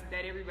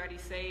that everybody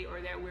say or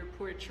that we're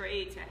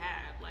portrayed to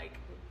have. Like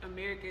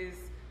America is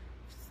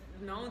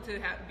known to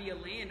be a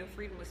land of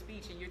freedom of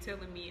speech, and you're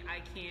telling me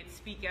I can't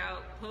speak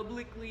out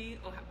publicly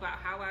about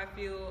how I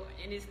feel,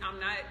 and I'm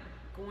not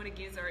going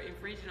against or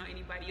infringing on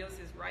anybody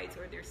else's rights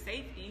or their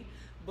safety,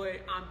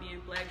 but I'm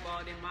being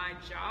blackballed and my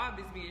job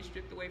is being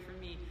stripped away from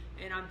me,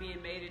 and I'm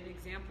being made an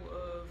example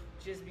of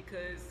just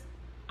because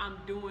I'm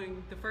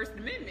doing the First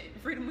Amendment,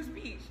 freedom of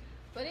speech.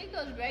 But it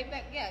goes right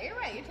back. Yeah, you're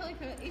right. You're totally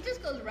correct. It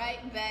just goes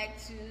right back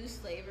to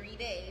slavery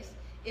days.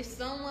 If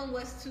someone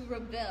was to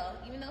rebel,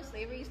 even though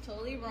slavery is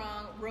totally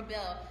wrong,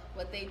 rebel,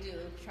 what they do,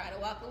 try to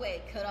walk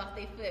away, cut off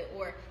their foot,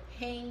 or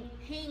hang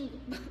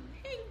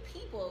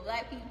people,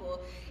 black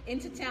people,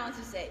 into town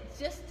to set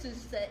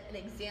an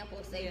example,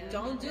 say,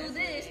 don't do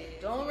this,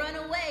 don't run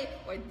away,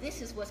 or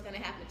this is what's going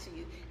to happen to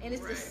you. And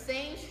it's the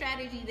same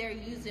strategy they're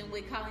using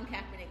with Colin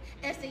Kaepernick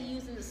as they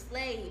used in the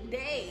slave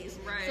days.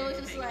 Right. So it's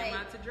just hanging like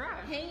them out to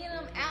dry. Hanging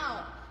them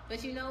out.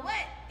 But you know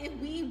what? If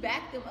we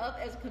back them up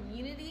as a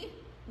community,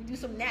 we do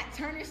some Nat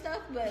Turner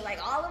stuff, but like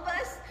all of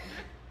us,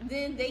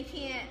 then they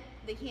can't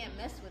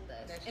mess with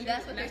us.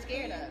 That's what they're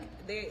scared of.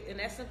 And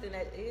that's something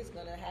that is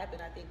going to happen.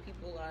 I think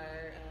people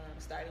are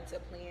starting to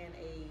plan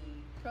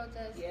a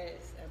protest.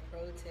 Yes, a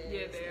protest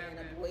and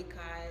a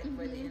boycott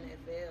for the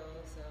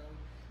NFL. So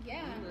we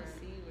will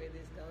see where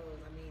this goes.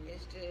 I mean,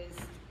 it's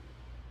just.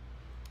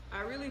 I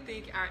really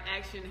think our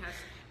actions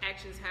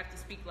have to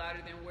speak louder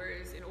than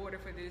words in order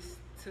for this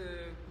to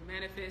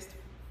manifest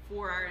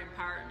for our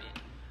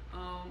empowerment.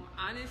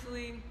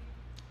 Honestly,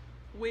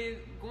 with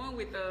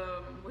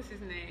what's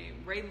his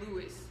name, Ray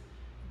Lewis,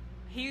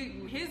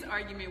 his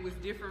argument was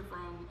different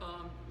from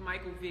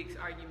Michael Vick's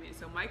argument.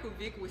 So Michael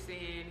Vick was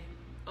saying,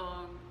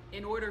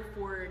 in order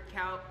for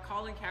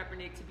Colin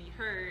Kaepernick to be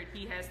heard,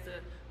 he has to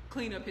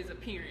clean up his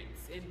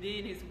appearance, and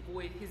then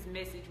his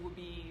message will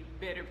be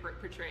better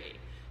portrayed.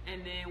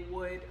 And then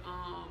what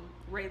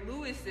Ray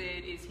Lewis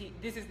said is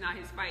this is not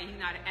his fight. He's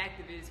not an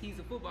activist. He's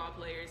a football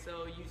player.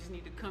 So you just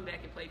need to come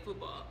back and play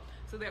football.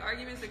 So their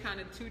arguments are kind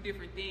of two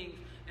different things.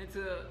 And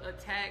to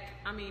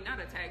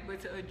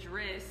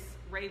address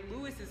Ray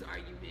Lewis's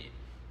argument,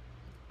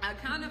 I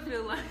kind of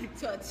feel like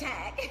to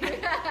attack.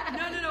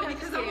 No,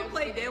 because I'm gonna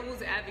play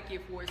devil's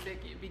advocate for a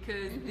second,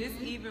 because this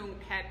even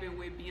happened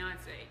with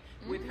Beyonce.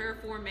 With her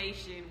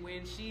formation,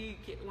 when she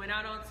went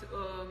out on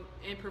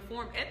and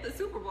performed at the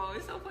Super Bowl.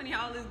 It's so funny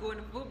how all this going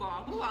to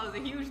football. Football is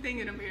a huge thing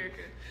in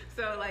America.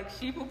 So like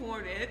she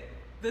performed at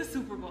the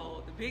Super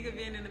Bowl, the big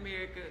event in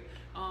America,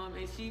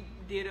 and she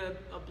did a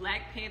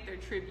Black Panther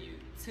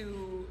tribute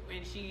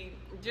and she,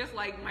 just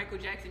like Michael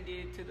Jackson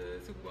did to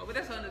the Super Bowl, but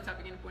that's another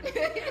topic in the point.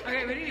 Okay, but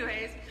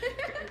anyways,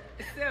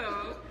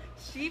 so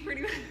she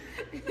pretty much.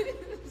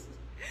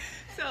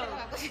 So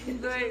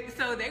But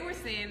so they were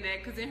saying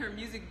that because in her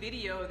music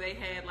video they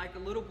had like a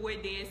little boy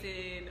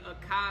dancing, a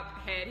cop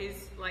had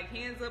his like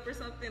hands up or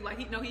something. Like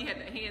he had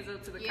the hands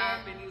up to the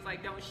cop and he was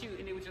like, "Don't shoot,"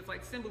 and it was just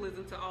like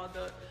symbolism to all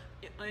the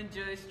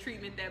unjust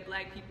treatment that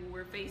black people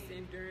were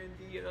facing during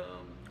the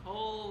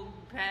whole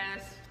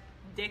past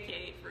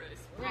decade for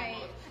us. Right.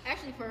 Almost.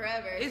 Actually,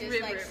 forever. It's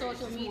just like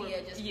social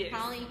media just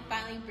finally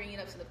bringing it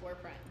up to the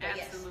forefront. But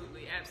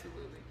absolutely.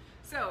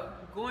 So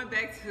going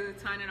back to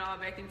tying it all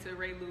back into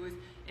Ray Lewis,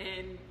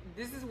 and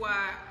this is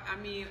why I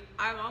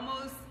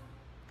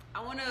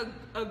want to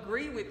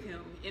agree with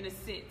him in a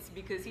sense,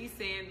 because he's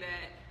saying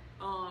that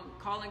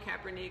Colin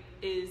Kaepernick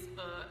is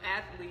an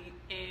athlete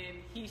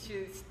and he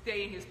should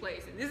stay in his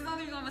place. And this is the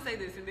only reason I'm gonna say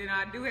this, and then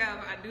I do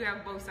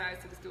have both sides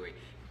to the story.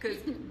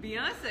 Because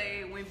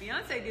when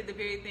Beyonce did the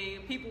very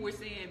thing, people were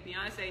saying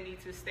Beyonce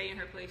needs to stay in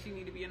her place. She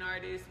needs to be an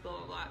artist, blah,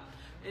 blah, blah.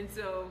 And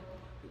so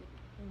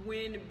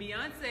when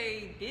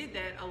Beyonce did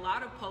that, a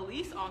lot of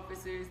police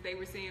officers, they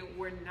were saying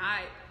we're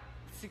not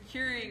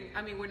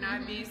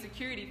being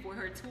security for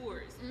her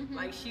tours.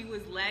 Like she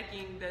was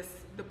lacking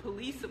the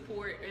police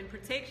support and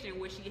protection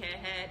which she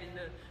had in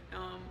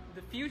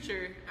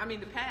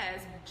the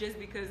past, just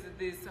because of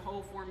this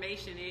whole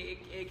formation.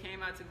 It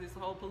came out to this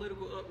whole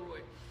political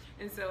uproar.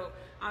 And so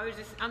I'm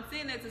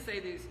saying that to say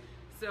this.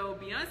 So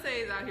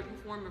Beyonce is out here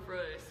performing for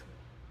us,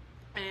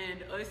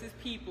 and us as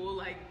people,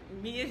 like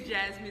me as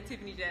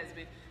Tiffany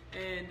Jasmine,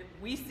 and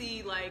we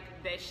see like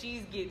that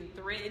she's getting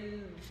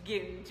threatened,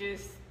 getting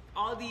just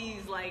all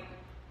these, like,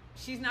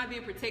 she's not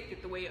being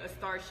protected the way a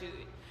star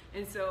should.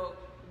 And so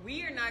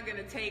we are not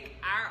gonna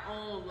take our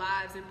own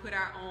lives and put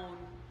our own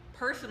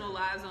personal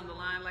lives on the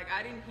line. Like,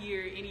 I didn't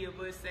hear any of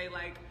us say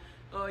like,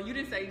 you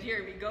didn't say,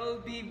 Jeremy,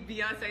 go be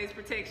Beyonce's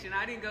protection.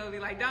 I didn't go be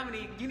like,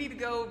 Dominique, you need to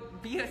go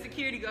be her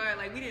security guard.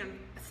 Like, we didn't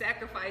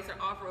sacrifice or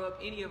offer up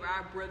any of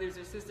our brothers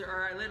or sisters,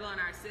 or let alone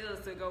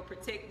ourselves, to go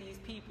protect these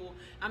people.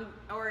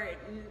 Or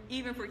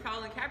even for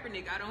Colin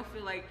Kaepernick, I don't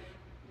feel like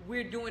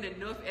we're doing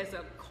enough as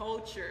a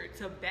culture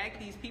to back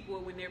these people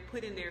when they're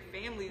putting their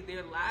families,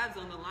 their lives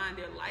on the line,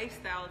 their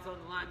lifestyles on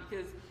the line,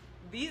 because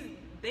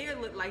they are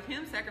like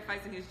him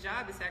sacrificing his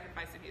job, is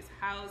sacrificing his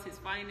house, his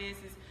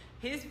finances,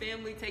 his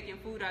family taking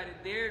food out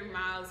of their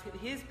mouths,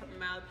 his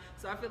mouth.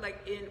 So I feel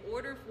like in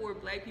order for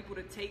black people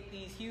to take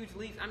these huge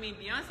leaps,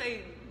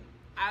 Beyonce,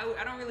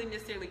 I don't really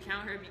necessarily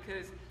count her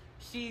because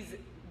she's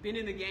been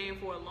in the game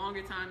for a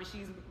longer time and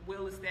she's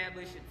well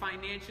established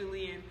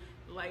financially, and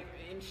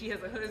she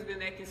has a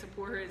husband that can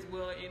support her as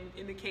well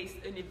in the case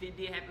an event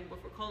did happen.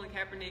 But for Colin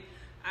Kaepernick,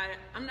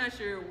 I'm not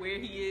sure where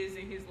he is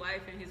in his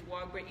life and his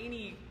walk, but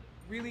any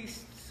really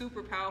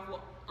super powerful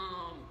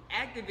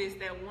activist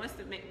that wants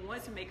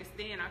to make a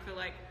stand, I feel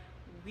like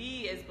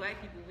we as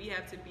black people, we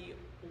have to be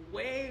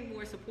way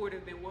more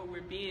supportive than what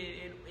we're being,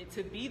 and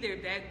to be their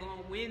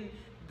backbone when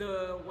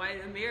the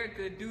white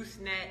America do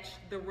snatch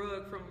the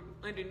rug from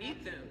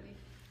underneath them.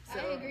 So,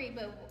 I agree,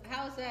 but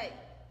how's that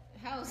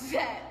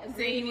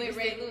agreeing with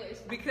Ray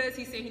Lewis? Because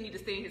he said he needed to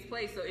stay in his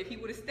place. So if he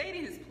would have stayed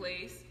in his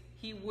place,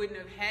 he wouldn't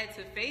have had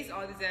to face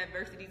all these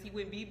adversities. He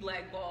wouldn't be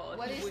blackballed.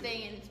 What is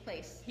staying in his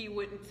place? He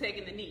wouldn't have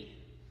taken the knee.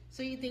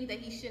 So you think that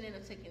he shouldn't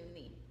have taken the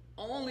knee?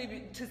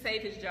 Only to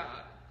save his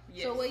job.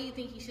 Yes. So what do you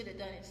think he should have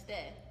done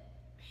instead?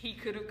 He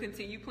could have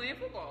continued playing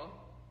football.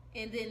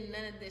 And then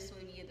none of this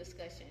would be a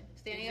discussion.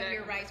 Standing up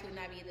your rights would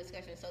not be a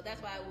discussion. So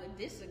that's why I would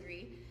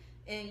disagree.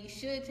 And you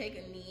should take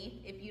a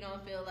knee if you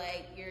don't feel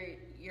like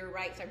your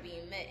rights are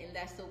being met, and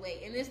that's the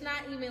way. And it's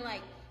not even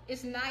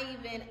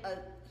a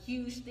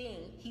huge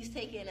thing. He's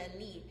taking a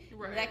knee.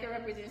 Right. That can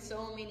represent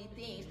so many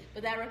things,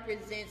 but that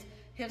represents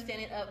him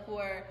standing up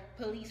for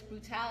police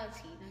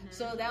brutality.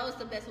 So that was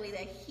the best way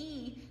that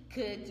he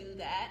could do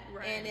that,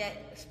 and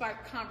that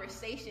sparked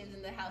conversations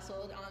in the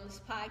household on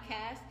this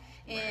podcast.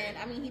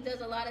 And he does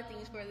a lot of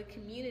things for the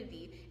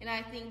community, and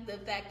I think the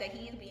fact that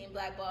he's being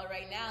blackballed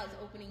right now is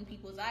opening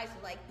people's eyes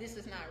to like, this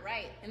is not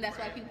right, and that's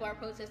why people are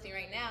protesting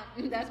right now.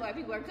 That's why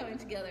people are coming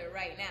together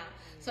right now.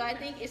 So I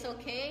think it's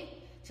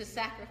okay to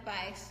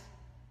sacrifice,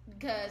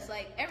 because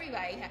like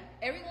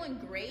everyone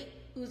great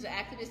who's an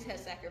activist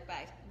has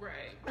sacrificed.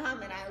 Right.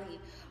 Muhammad Ali,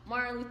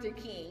 Martin Luther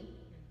King,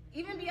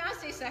 even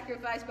Beyonce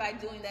sacrificed by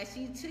doing that.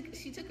 She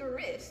took a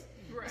risk.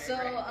 Right, so,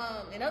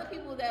 and other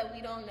people that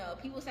we don't know,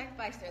 people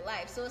sacrifice their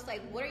life. So it's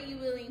like, what are you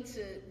willing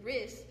to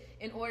risk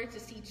in order to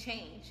see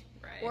change,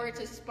 or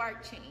to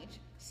spark change?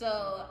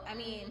 So, I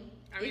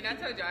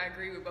told you I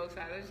agree with both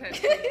sides. I just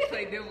had to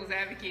play devil's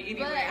advocate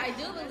anyway. But I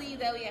do believe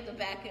that we have to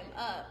back him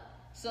up.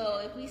 So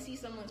if we see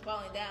someone's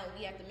falling down,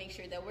 we have to make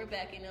sure that we're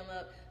backing him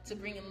up to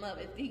bring him up.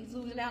 If he's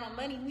losing out on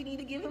money, we need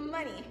to give him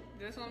money.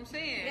 That's what I'm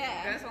saying.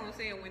 Yeah. That's what I'm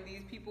saying. When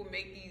these people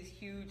make these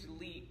huge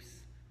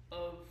leaps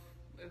of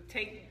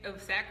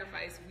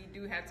sacrifice, we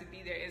do have to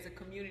be there as a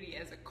community,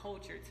 as a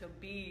culture, to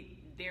be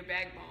their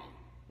backbone.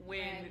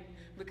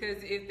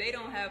 Because if they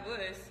don't have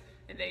us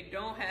and they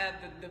don't have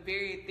the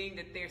very thing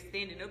that they're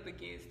standing up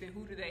against, then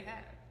who do they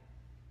have?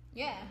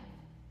 Yeah,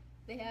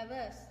 they have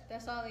us.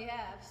 That's all they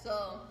have.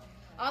 So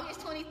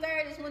August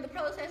 23rd is when the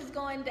protest is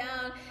going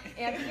down,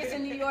 and I think it's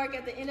in New York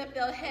at the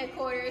NFL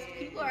headquarters.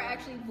 People are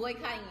actually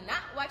boycotting,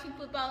 not watching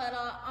football at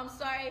all. I'm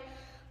sorry,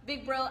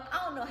 big bro.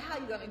 I don't know how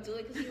you're gonna do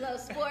it because he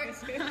loves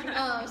sports. So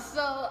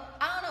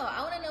I don't know.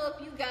 I want to know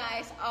if you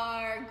guys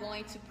are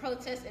going to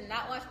protest and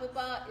not watch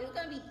football. It's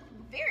gonna be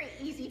very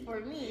easy for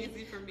me.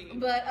 Easy for me.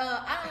 But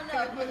I don't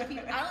know for the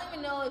people. I don't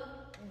even know if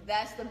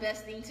that's the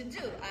best thing to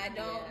do. I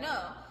don't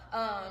know.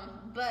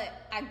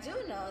 But I do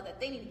know that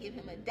they need to give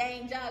him a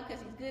dang job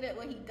because he's good at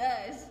what he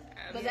does.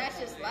 But that's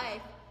just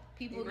life.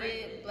 People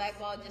get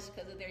blackballed just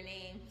because of their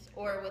names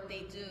or what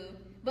they do.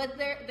 But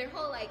their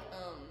whole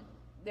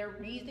their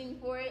reasoning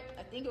for it,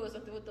 I think it was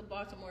with the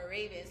Baltimore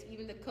Ravens.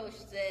 Even the coach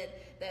said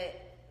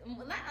that,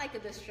 not like a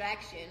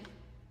distraction,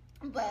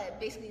 but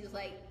basically it's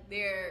like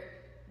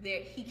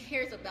he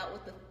cares about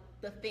what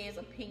the fans'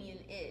 opinion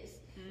is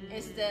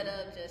instead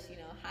of just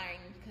hiring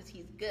because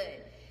he's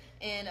good.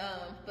 And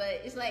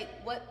but it's like,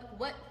 what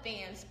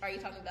fans are you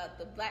talking about?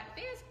 The black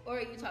fans, or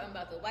are you talking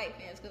about the white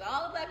fans? Because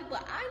all the black people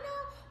I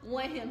know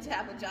want him to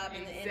have a job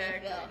in the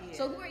NFL. Yeah.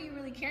 So who are you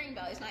really caring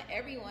about? It's not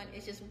everyone.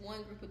 It's just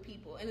one group of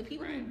people. And the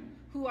people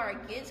who are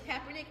against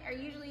Kaepernick are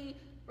usually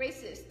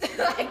racist.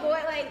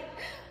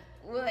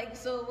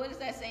 So what is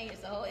that saying? Is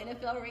the whole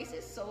NFL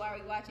racist? So why are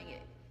we watching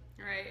it?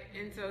 Right,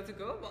 and so to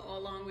go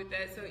along with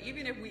that, so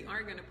even if we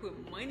aren't going to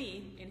put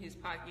money in his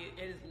pocket,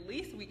 at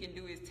least we can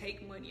do is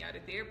take money out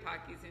of their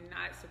pockets and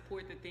not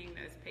support the thing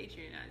that's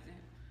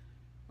patronizing.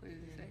 What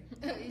does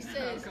it say? He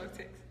says, go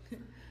text.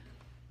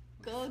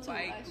 Go to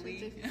Spike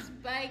Lee.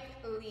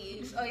 Spike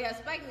Lee. Oh yeah,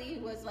 Spike Lee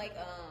was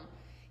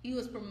he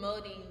was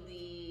promoting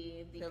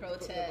the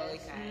protest. The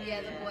boycott.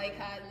 The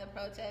boycott and the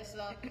protest.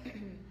 So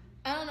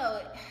I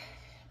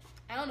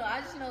don't know.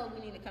 I just know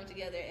we need to come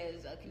together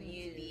as a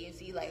community and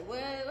see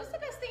what's the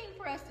best thing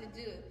for us to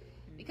do,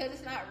 because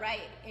it's not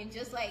right. And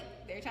just like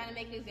they're trying to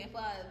make an example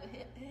out of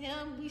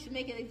him, we should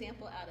make an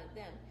example out of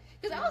them.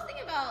 Because I was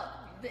thinking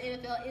about the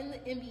NFL and the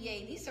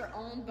NBA. These are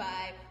owned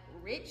by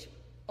rich,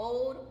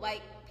 old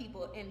white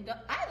people, and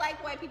I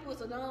like white people,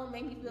 so don't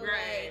make me feel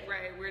right.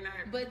 We're not.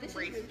 But this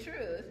is the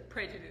truth.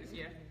 Prejudice,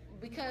 yeah.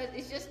 Because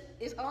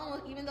it's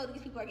almost, even though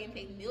these people are getting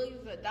paid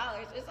millions of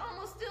dollars, it's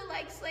almost still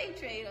like slave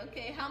trade.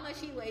 Okay, how much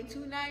he weighed?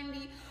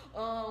 290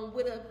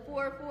 with a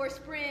 4.4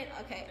 sprint.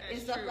 Okay, that's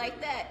and stuff true. Like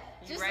that.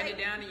 You write it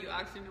down and you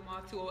auction them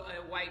off to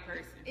a white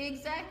person.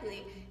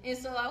 Exactly. And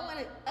so I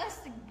wanted us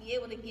to be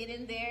able to get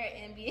in there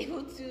and be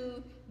able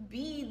to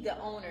be the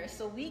owner,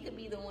 so we could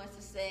be the ones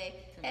to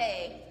say,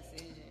 hey,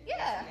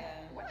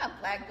 we're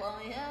not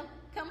blackballing him.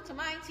 Come to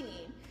my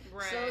team.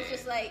 Right. So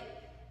it's like.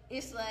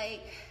 It's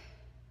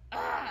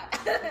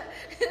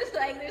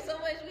like there's so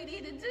much we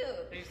need to do.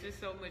 There's just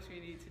so much we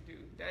need to do.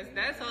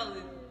 That's all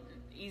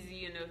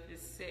easy enough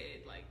is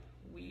said.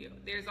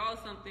 There's all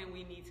something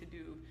we need to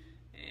do,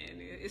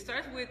 and it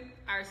starts with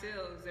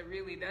ourselves. And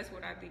really, that's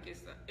what I think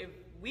is. If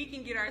we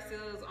can get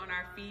ourselves on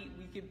our feet,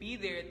 we could be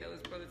there at those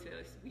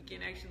protests. We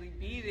can actually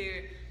be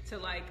there to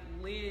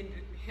lend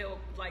help,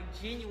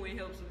 genuine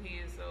help some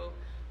hands. So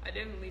I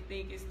definitely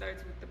think it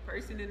starts with the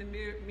person in the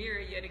mirror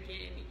yet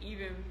again,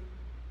 even.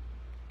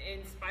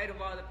 In spite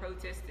of all the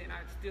protesting,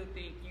 I still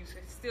think you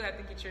still have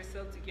to get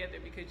yourself together,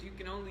 because you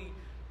can only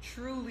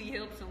truly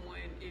help someone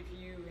if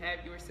you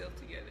have yourself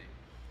together.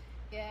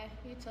 Yeah,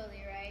 you're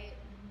totally right.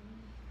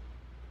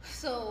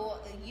 So,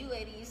 you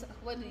ladies,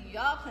 what do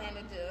y'all plan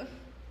to do?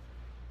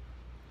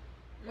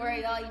 Or are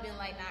y'all even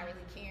not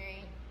really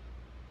caring?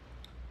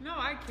 No,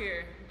 I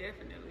care,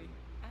 definitely.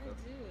 I do.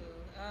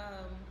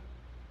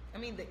 I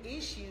mean, the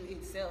issue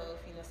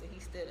itself, so he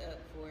stood up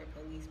for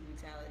police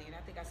brutality. And I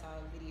think I saw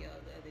a video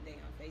the other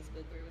day on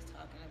Facebook where it was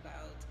talking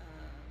about,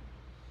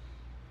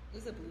 it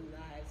was a Blue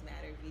Lives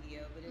Matter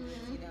video, but it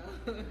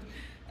was,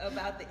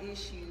 about the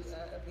issue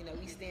of,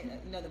 we stand,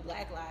 the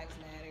Black Lives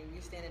Matter, we're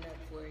standing up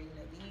for,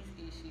 these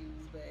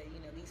issues, but,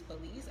 these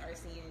police are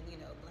seeing,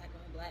 black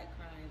on black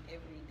crime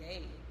every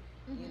day,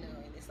 and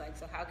it's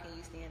so how can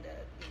you stand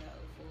up,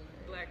 for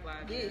Black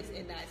Lives this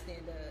and not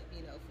stand up,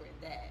 for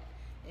that?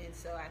 And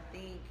so I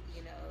think,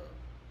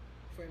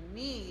 for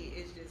me,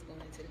 it's just going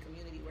into the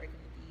community, working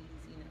with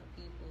these,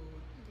 people,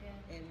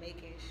 and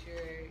making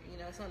sure,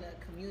 it's on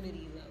a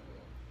community level.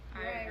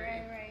 I agree.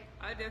 Right.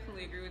 I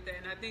definitely agree with that,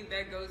 and I think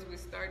that goes with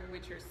starting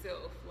with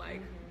yourself,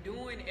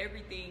 doing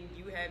everything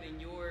you have in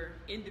your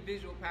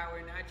individual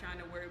power, not trying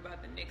to worry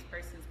about the next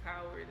person's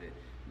power.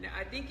 Now,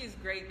 I think it's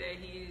great that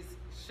he is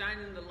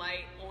shining the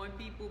light on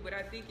people, but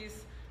I think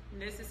it's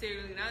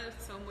necessarily not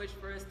so much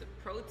for us to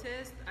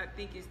protest. I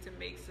think it's to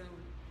make some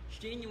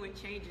genuine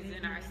changes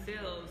in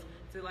ourselves,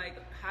 to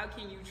how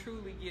can you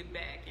truly give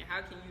back, and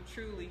how can you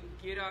truly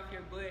get off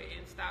your butt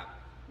and stop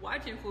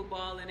watching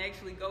football and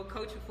actually go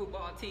coach a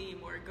football team,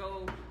 or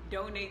go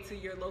donate to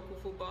your local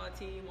football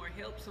team, or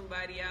help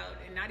somebody out.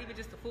 And not even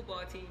just the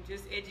football team,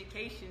 just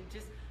education,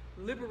 just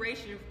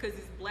liberation, because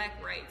it's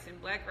black rights, and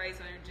black rights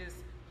aren't just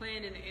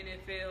playing in the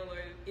NFL,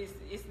 or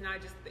it's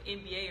not just the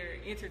NBA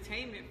or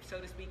entertainment, so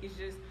to speak. It's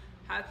just,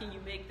 how can you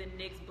make the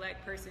next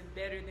black person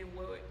better than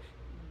what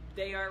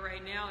they are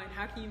right now, and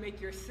how can you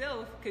make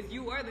yourself, because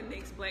you are the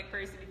next black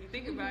person if you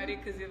think about it,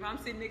 because if I'm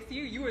sitting next to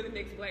you, you are the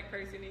next black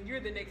person and you're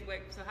the next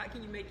black, so how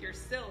can you make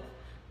yourself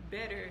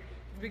better?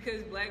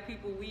 Because black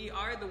people, we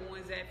are the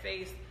ones that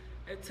face,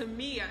 to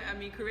me, I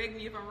mean, correct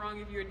me if I'm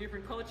wrong if you're a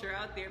different culture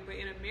out there, but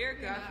in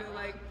America, I feel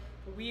like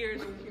we are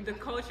the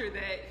culture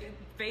that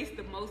face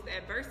the most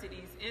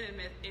adversities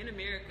in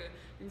America.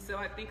 And so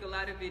I think a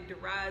lot of it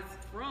derives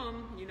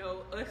from, you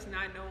know, us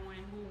not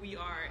knowing who we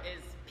are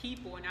as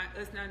people, and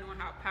us not knowing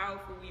how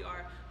powerful we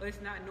are, us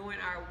not knowing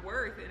our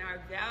worth and our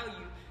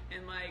value.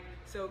 And like,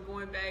 so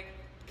going back,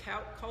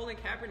 Colin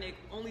Kaepernick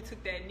only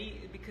took that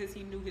knee because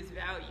he knew his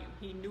value,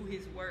 he knew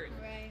his worth.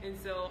 Right. And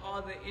so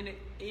all the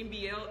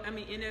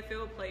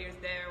NFL players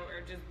that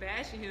are just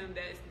bashing him,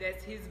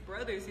 that's his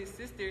brothers, his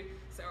sisters,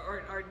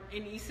 or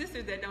any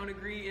sisters that don't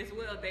agree as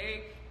well.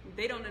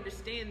 They don't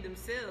understand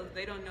themselves.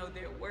 They don't know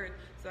their worth.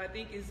 So I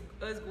think it's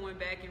us going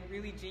back and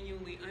really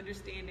genuinely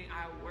understanding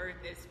our worth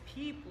as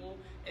people,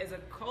 as a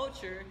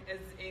culture,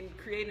 and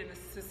creating a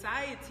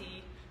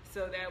society,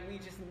 so that we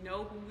just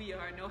know who we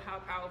are, know how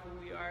powerful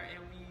we are,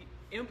 and we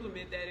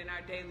implement that in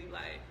our daily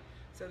life.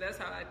 So that's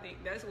how I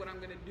think, that's what I'm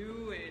going to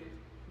do, and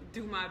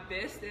do my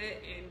best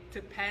at, and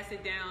to pass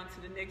it down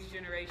to the next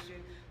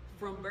generation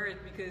from birth,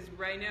 because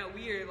right now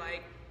we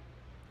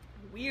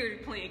are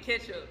playing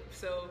catch up.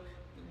 So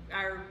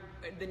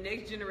the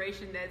next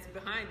generation that's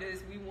behind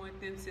us, we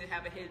want them to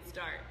have a head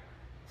start.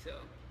 So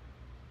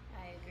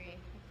I agree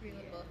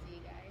with both of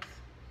you guys.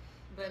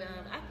 But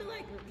I feel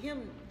like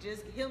him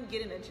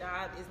getting a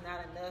job is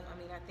not enough. I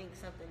mean, I think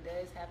something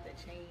does have to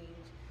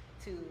change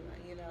too,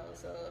 you know.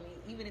 So I mean,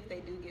 even if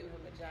they do give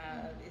him a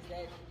job, is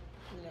that,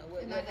 you know,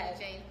 what not going has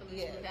to change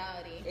police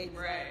brutality? Exactly.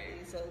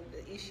 Right. So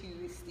the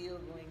issue is still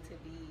going to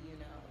be, you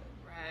know,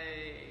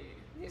 right.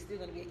 There's still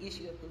going to be an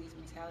issue of police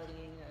brutality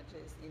and, you know,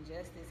 just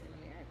injustice in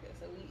America.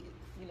 So we,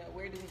 you know,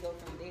 where do we go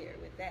from there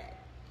with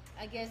that?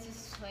 I guess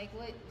it's like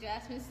what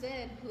Jasmine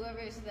said,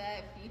 whoever's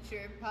that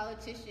future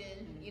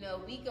politician, you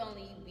know, we can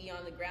only be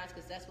on the grounds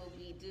because that's what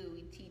we do.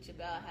 We teach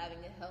about having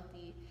a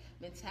healthy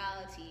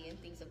mentality and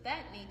things of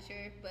that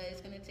nature, but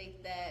it's going to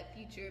take that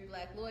future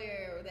black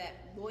lawyer, or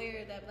that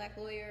black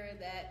lawyer, or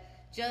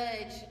that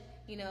judge,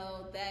 you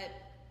know,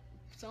 that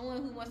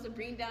someone who wants to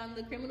bring down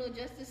the criminal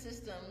justice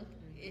system.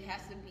 It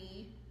has to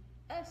be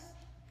us.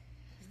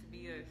 It has to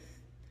be us.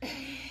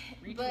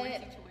 But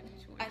 2020.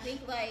 I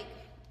think, like,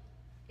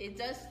 it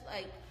does,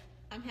 like,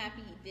 I'm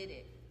happy he did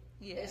it.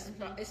 Yeah.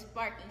 It's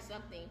sparking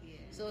something. Yeah.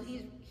 So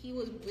he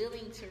was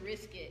willing to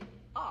risk it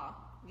all.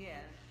 Yeah.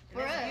 And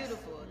For that's us.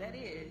 beautiful. That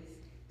is.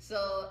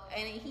 So,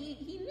 and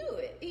he knew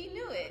it. He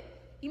knew it.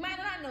 He might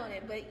not have known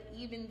it, but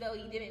even though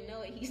he didn't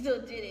know it, he still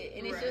did it.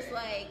 And it's just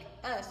like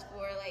us,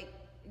 for like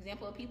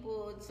example,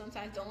 people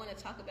sometimes don't want to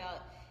talk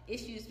about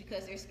issues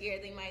because they're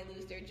scared they might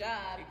lose their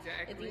job.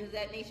 Exactly. And things of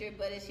that nature.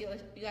 But it's, you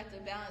have to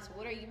balance,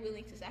 what are you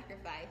willing to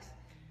sacrifice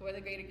for the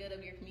greater good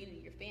of your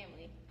community, your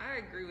family? I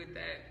agree with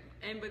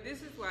that. But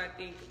this is why I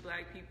think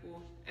black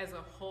people as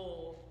a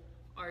whole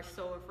are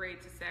so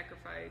afraid to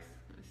sacrifice.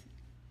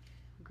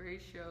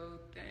 Great show.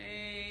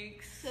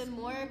 Thanks. So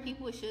more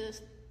people should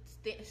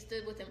have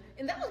stood with him.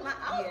 And that was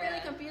I was really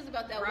confused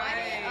about that.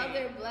 Right. Why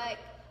did other black,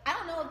 I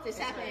don't know if this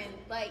happened,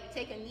 like,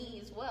 take a knee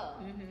as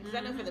well. Because I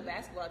know for the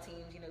basketball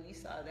teams, you know, you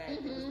saw that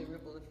it was the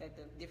ripple effect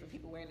of different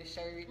people wearing the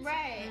shirts.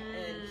 Right.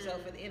 And so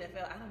for the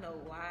NFL, I don't know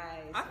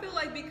why. I feel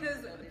like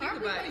because Aren't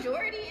we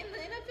majority in the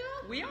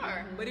NFL? We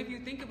are. But if you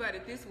think about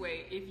it this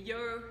way, if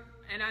you're,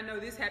 and I know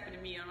this happened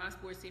to me on my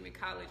sports team in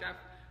college,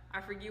 I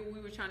forget what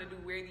we were trying to do,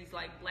 wear these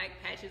like black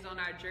patches on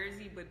our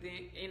jersey, but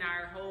then in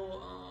our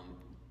whole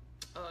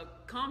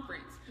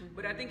conference.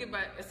 But I think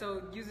about,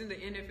 so using the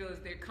NFL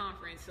as their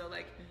conference, so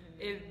like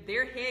if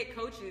their head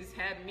coaches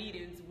have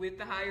meetings with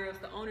the higher ups,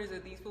 the owners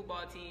of these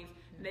football teams,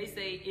 and they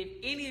say, if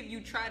any of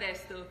you try that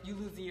stuff, you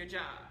losing your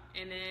job.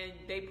 And then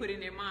they put in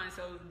their mind,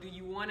 so do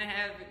you want to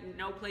have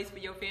no place for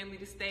your family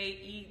to stay,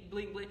 eat,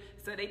 bling bling?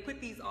 So they put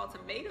these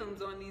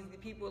ultimatums on these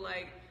people,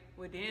 like,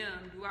 well,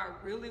 damn, do I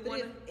really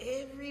want to?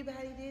 If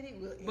everybody did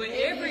it, but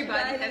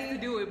everybody has to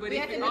do it. But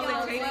if all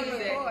it takes is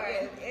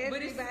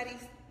that, everybody,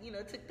 you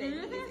know, took that.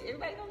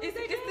 Everybody gonna lose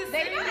it's the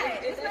They same.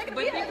 not. It's like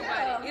But think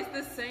about it. It's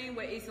the same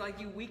way. It's like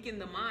you weaken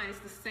the mind. It's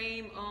the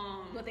same.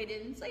 What they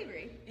did in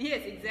slavery.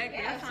 Yes, exactly.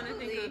 Yeah, I was trying to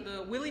think of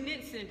the Willie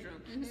Nitz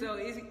syndrome. So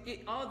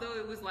although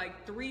it was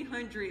like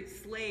 300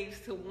 slaves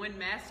to one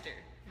master.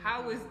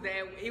 How was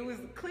that? It was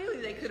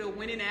clearly they could have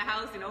went in that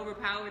house and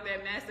overpowered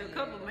that master. A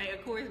couple,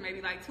 of course,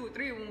 maybe like 2 or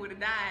 3 of them would have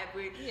died.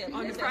 But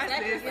on the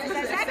process,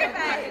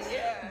 sacrifice.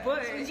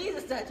 But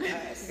Jesus touched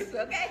us,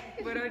 okay?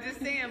 But I'm just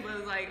saying,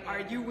 but like, are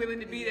you willing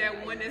to be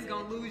that one that's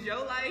gonna lose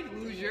your life,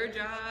 lose your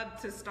job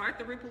to start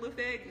the ripple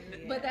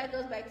effect? But that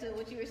goes back to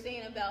what you were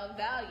saying about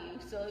value.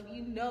 So if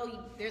you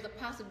know there's a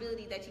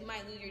possibility that you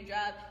might lose your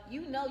job,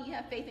 you know you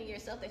have faith in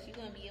yourself that you're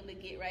gonna be able to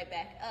get right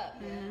back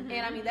up. And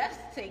I mean, that's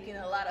taking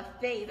a lot of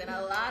faith and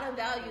a lot of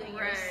value in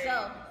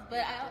yourself,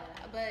 but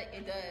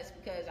it does,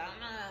 because I'm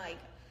not like,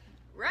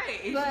 right.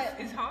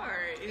 It's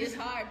hard. It's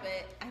hard,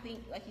 but I think,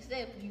 like you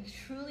said, if you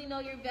truly know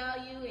your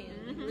value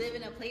and you live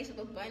in a place of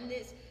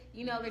abundance,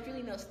 you know, there's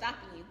really no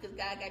stopping you because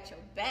God got your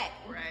back.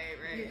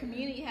 Right. Your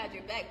community has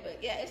your back. But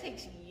yeah, it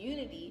takes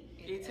unity.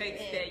 It takes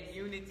that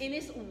unity. And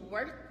it's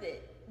worth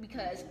it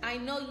because I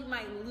know you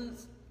might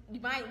lose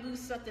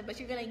something, but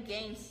you're going to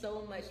gain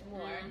so much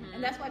more.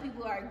 And that's why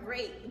people are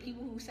great. The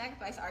people who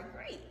sacrifice are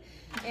great.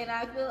 And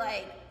I feel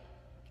like,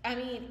 I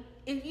mean,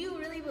 if you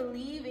really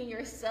believe in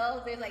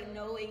yourself, there's like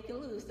no way you can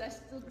lose. That's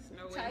the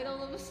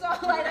title of a song.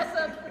 Like that's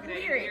a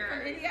lyric from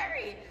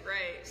NDRE.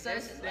 Right. So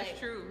that's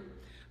true.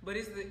 But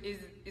it's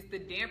the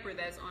damper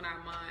that's on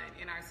our mind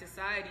in our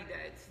society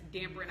that's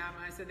dampering our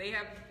mind. So they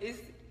have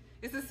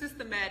it's a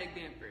systematic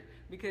damper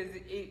because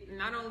it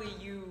not only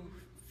you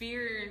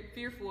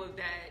fearful of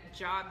that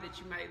job that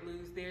you might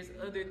lose, there's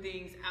other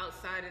things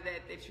outside of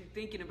that you're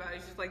thinking about.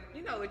 It's just like,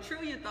 you know, a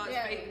trillion thoughts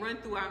run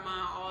through our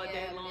mind all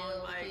day long.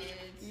 Bills, like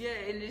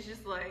kids. And it's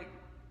just like,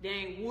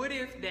 dang, what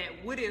if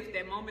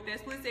that moment, that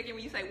split second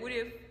when you say, what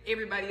if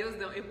everybody else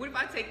don't? What if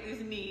I take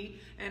this knee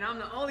and I'm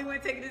the only one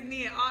taking this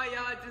knee and all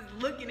y'all just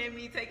looking at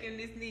me taking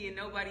this knee and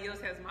nobody else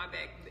has my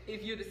back?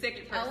 If you're the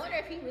second person. I wonder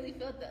if he really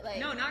felt that. Like,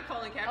 no, not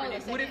Colin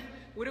Kaepernick.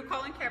 What if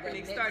Colin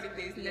Kaepernick started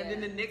this and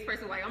then the next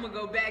person like, I'm gonna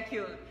go back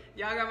here.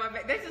 Y'all got my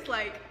back. That's just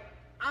like,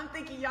 I'm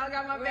thinking y'all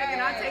got my back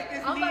and I take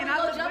this knee and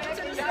I look jump back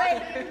into the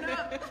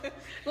and state.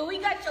 But we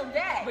got your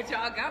back. But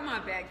y'all got my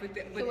back. But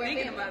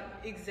thinking about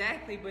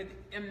exactly. But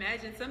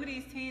imagine some of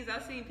these teams.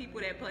 I've seen people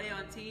that play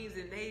on teams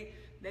and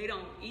they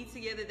don't eat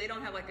together. They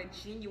don't have like a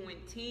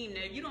genuine team.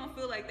 Now, if you don't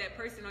feel like that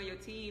person on your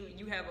team,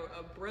 you have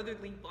a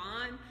brotherly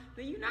bond,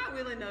 then you're not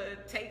willing to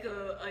take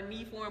a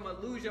knee for him or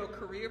lose your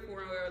career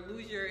for him or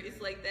lose your. It's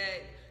like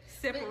that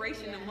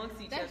separation amongst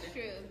each other. That's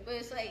true. But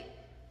it's like,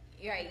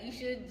 right? You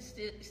should.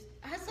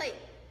 That's like.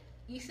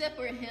 You said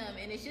for him,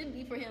 and it shouldn't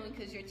be for him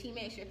because your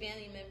teammates, your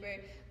family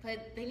member,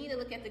 but they need to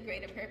look at the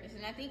greater purpose.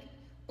 And I think,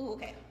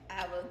 I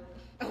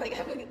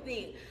have a good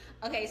thing.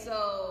 Okay,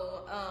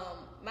 so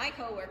my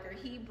coworker,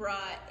 he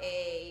brought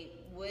a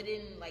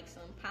wooden, like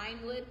some pine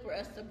wood for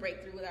us to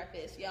break through with our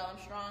fists. Y'all,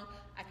 I'm strong.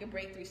 I can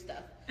break through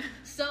stuff.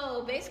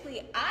 So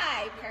basically,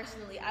 I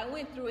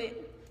went through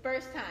it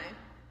first time.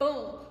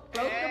 Boom,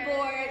 broke the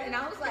board, and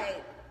I was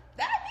like,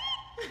 that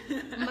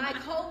me? My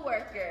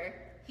coworker,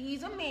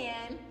 he's a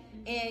man.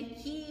 And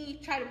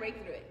he tried to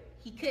break through it.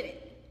 He couldn't.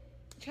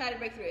 Try to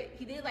break through it.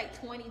 He did like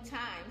 20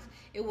 times.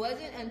 It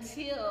wasn't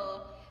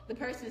until the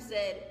person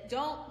said,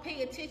 don't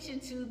pay attention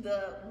to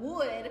the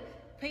wood,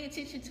 pay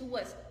attention to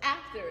what's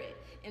after it.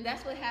 And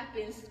that's what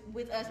happens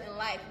with us in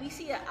life. We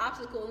see an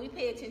obstacle and we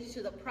pay attention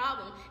to the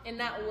problem and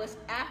not what's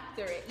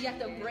after it. You have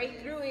to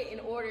break through it in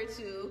order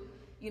to,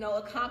 you know,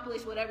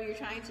 accomplish whatever you're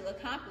trying to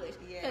accomplish.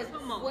 Because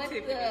what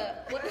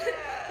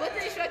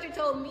the instructor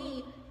told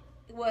me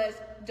was,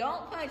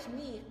 don't punch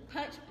me,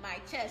 punch my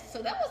chest.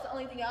 So that was the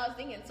only thing I was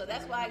thinking. So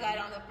that's why I got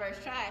it on the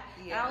first try.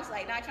 And I was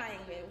like, not trying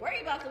to even worry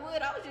about the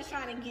wood. I was just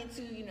trying to get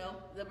to, you know,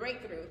 the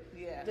breakthrough,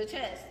 the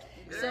chest.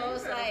 So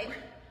it's like,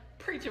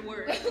 preach a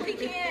word. we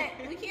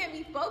can't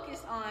be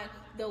focused on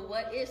the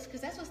what ifs, because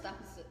that's what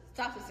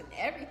stops us in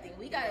everything.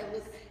 We gotta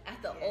look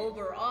at the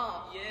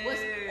overall,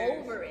 what's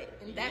over it,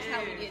 and that's how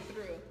we get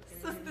through.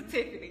 Sister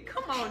Tiffany,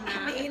 come on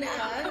now. I mean,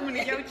 coming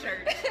to your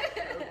church.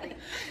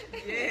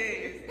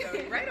 Yes,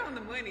 so right on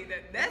the money.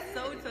 That's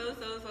so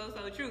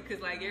true. Cause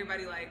like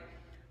everybody like,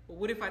 well,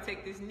 what if I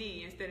take this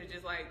knee instead of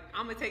just like,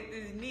 I'm gonna take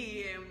this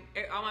knee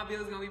and all my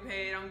bills gonna be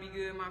paid, I'm gonna be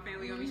good, my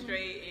family gonna be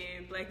straight,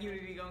 and Black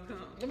unity gonna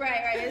come.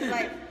 Right. It's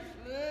like,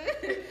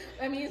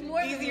 I mean, it's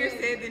more easier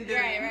said than done.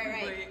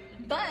 Right.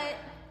 But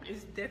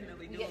it's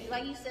definitely doable.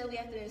 Like you said, we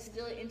have to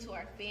instill it into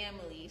our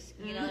families,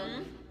 you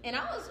know. And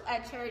I was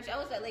at church. I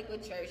was at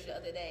Lakewood Church the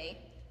other day,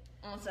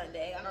 on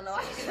Sunday. I don't know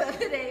why the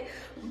other day,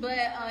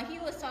 but he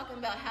was talking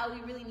about how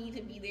we really need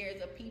to be there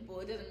as a people.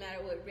 It doesn't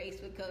matter what race,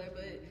 what color,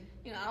 but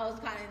you know, I was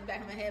kind of in the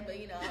back of my head, but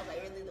you know, I was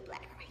like, really, the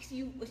black race?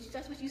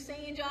 That's what you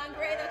saying, John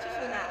Gray? That's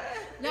what you're not.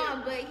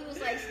 No, but he was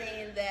like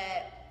saying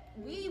that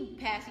we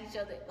pass each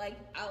other, like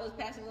I was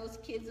passing those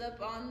kids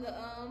up on the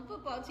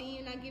football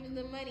team, not giving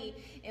them money,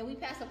 and we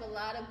pass up a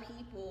lot of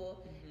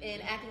people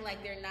and acting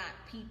like they're not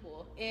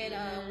people. And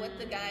what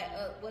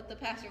the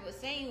pastor was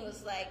saying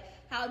was like,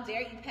 how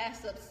dare you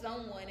pass up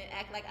someone and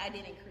act like I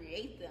didn't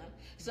create them?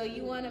 So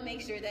you want to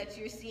make sure that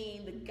you're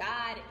seeing the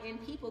God in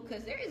people,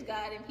 because there is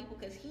God in people,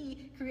 because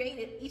he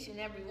created each and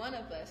every one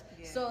of us.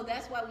 So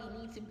that's why we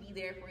need to be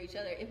there for each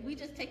other. If we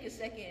just take a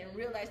second and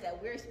realize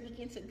that we're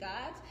speaking to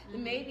God,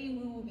 then maybe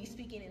we will be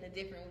speaking in a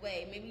different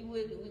way. Maybe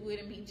we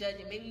wouldn't be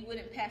judging. Maybe we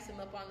wouldn't pass them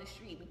up on the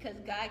street, because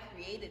God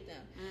created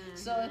them.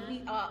 So if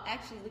we all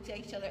actually look at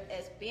each other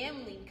as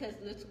family, because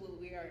that's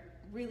what we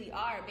really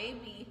are,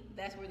 maybe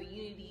that's where the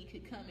unity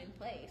could come in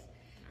place.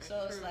 That's so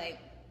true. It's like,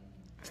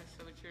 that's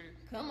so true.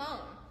 Come on.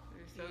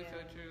 It's so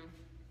true.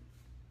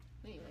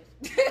 Anyways.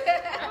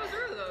 That was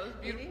real though. It's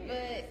beautiful.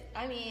 But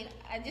I mean,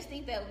 I just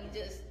think that we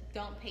just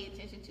don't pay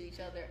attention to each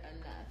other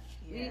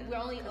enough. We're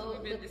only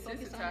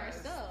focused on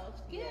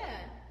ourselves. Yeah.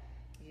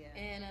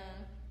 And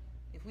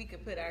if if we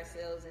could put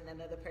ourselves in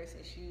another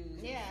person's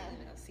shoes, Yeah.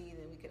 and, see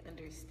them, we could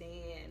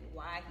understand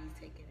why he's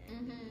taking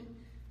that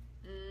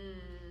knee.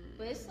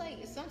 But it's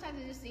like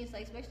sometimes it just seems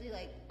like, especially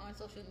like on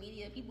social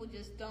media, people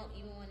just don't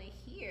even want to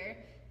hear.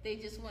 They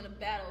just want to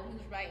battle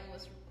who's right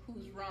and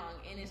who's wrong,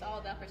 and it's all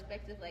about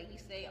perspective. Like you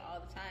say all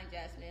the time,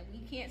 Jasmine, we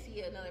can't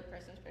see another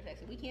person's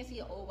perspective. We can't see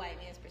an old white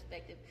man's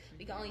perspective.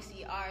 We can only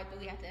see ours, but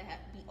we have to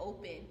be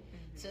open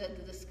to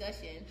the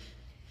discussion.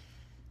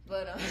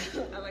 But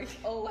I like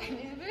old white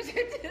man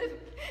perspective.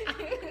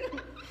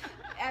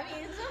 I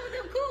mean, some of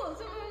them cool,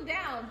 some of them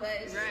down, but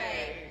it's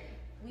like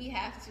we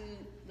have to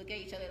look at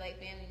each other like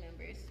family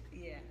members.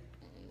 Yeah.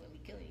 When we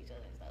killing each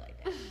other and stuff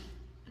like that.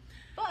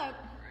 But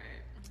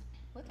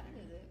what time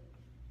is it?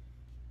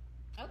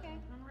 Okay.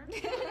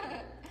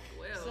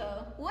 Well.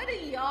 So, what do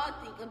y'all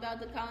think about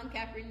the Colin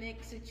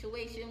Kaepernick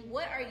situation?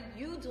 What are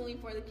you doing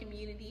for the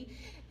community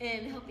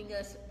and helping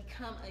us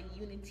become a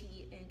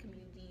unity and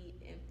community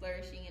and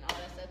flourishing and all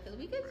that stuff? Because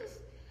we could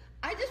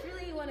I just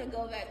really want to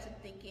go back to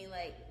thinking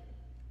like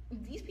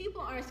these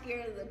people aren't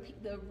scared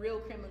of the real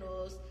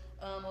criminals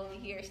over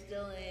here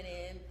stealing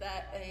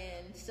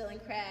and selling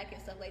crack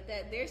and stuff like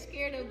that. They're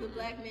scared of the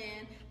black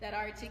man that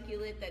are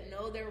articulate, that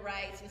know their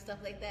rights and stuff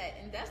like that.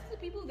 And that's the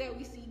people that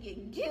we see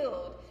get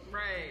killed.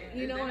 Right.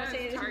 You know what I'm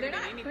saying? They're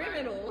not anybody.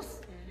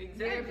 criminals.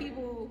 Exactly. They're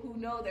people who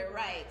know their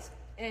rights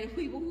and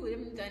people who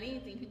haven't done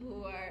anything, people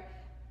who are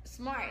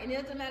smart. And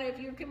it doesn't matter if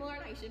you're a criminal or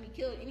not, you should be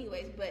killed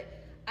anyways. But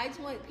I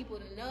just want people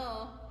to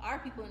know, our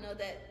people to know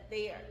that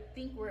they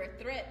think we're a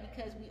threat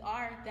because we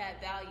are that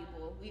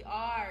valuable. We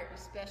are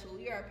special.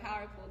 We are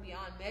powerful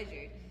beyond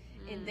measure.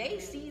 And they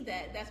see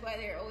that. That's why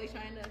they're always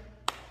trying to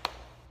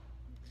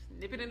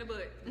nip it in the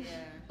butt. Yeah.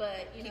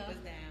 But, keep us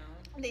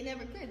down. they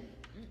never could.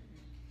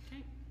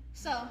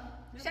 So,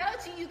 shout out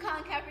to you,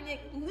 Colin Kaepernick.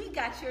 We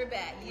got your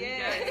back.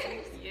 Yes.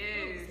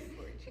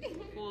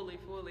 Fully.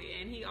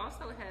 And he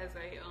also has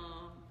a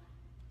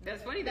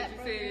that's funny that you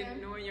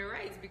said knowing your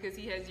rights, because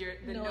he has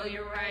the Know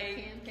Your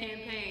Right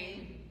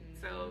campaign.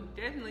 So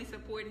definitely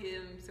support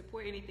him,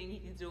 support anything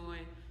he's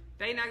doing.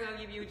 They not gonna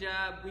give you a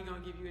job, we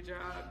gonna give you a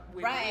job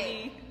with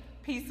any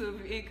piece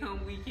of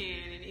income we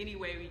can in any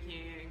way we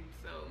can.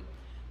 So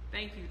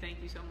thank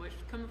you so much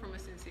for coming from a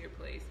sincere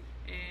place.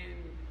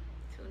 And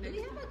till next Do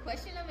we have a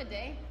question of the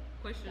day?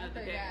 Question of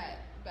the day.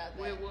 About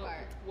that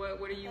part. What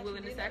are you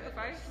willing to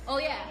sacrifice? Oh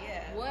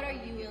yeah. What are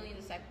you willing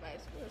to sacrifice?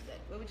 What was that?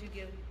 What would you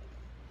give?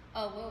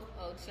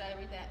 Should I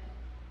read that?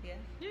 Yeah.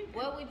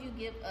 What would you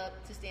give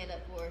up to stand up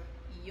for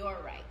your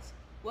rights?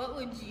 What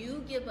would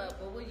you give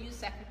up? What would you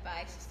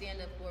sacrifice to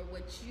stand up for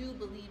what you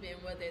believe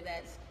in? Whether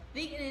that's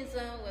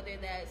veganism, whether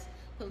that's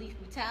police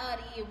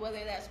brutality,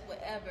 whether that's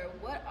whatever.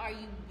 What are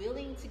you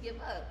willing to give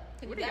up?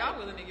 What are y'all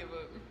willing to give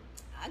up?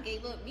 I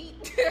gave up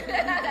meat.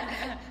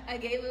 I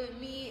gave up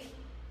meat.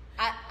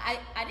 I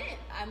didn't.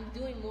 I'm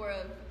doing more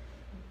of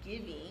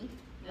giving.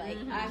 Like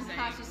I'm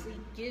consciously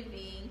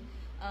giving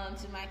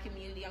to my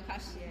community. I'm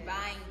consciously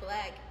buying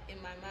black in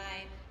my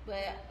mind,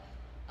 but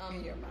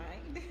in your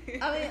mind.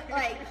 I mean,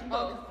 like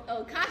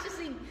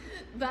consciously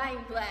buying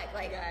black,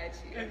 like got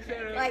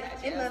you. like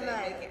in my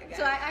mind.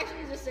 So I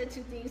actually just said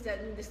two things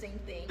that mean the same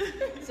thing.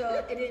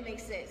 So it didn't make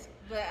sense.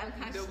 But I'm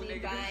consciously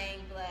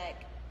buying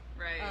black.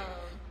 Right.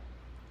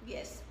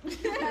 Yes. Got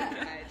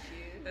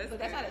you. But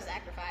that's not a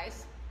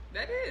sacrifice.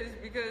 That is,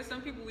 because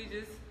some people we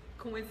just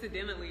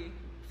coincidentally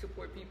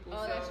support people.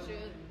 Oh, so that's true.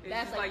 It's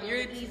That's just like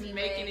you're the easy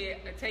making way.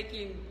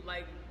 taking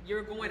like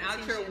you're going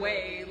out your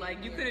way.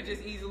 Like you could have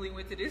just easily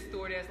went to this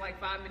store that's like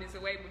 5 minutes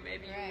away, but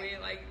maybe you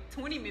went like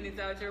 20 minutes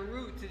out your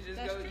route to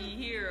just go eat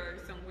here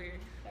or somewhere.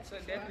 So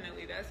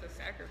definitely that's a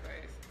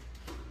sacrifice.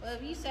 Well,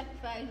 if you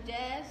sacrifice,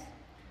 Jazz?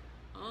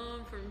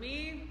 For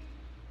me,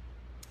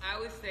 I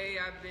would say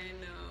I've been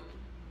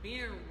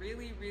being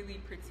really, really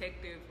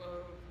protective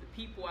of the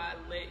people I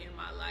let in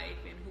my life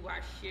and who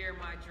I share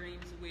my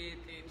dreams with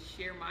and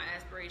share my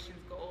aspirations,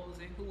 goals,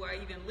 and who I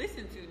even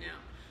listen to now.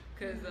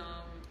 Because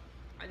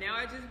now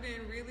I've just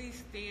been really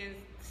staying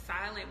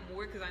silent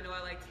more because I know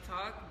I like to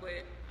talk,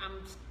 but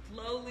I'm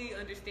slowly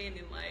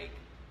understanding, like,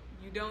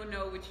 you don't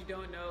know what you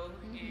don't know,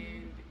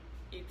 and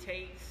it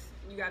takes,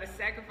 you got to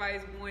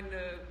sacrifice wanting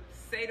to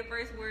say the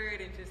first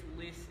word and just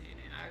listen.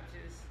 And I've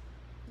just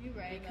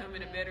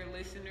becoming a better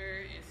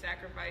listener and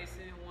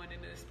sacrificing wanting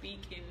to speak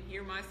and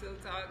hear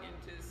myself talk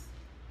and just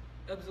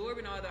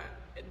absorbing all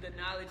the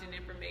knowledge and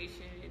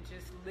information and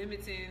just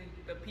limiting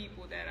the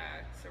people that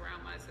I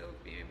surround myself,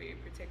 being very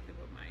protective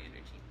of my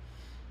energy.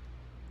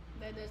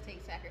 That does take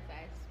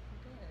sacrifice.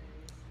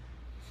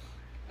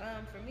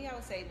 For me, I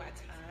would say my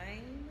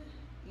time.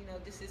 You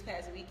know, this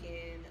past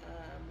weekend,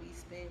 we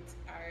spent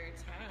our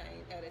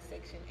time at a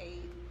Section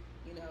 8,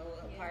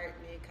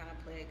 apartment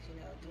complex,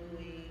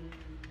 doing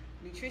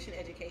nutrition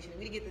education.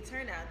 We didn't get the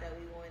turnout that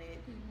we wanted,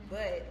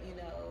 but,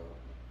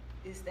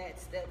 it's that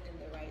step in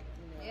the right,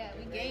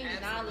 we gained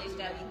knowledge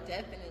that we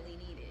definitely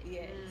needed.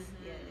 Yes,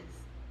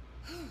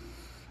 yes.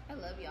 I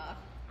love y'all.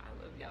 I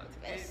love y'all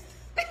too. Best.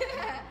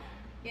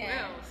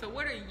 Well, so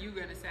what are you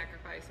going to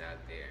sacrifice out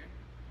there?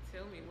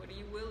 Tell me, what are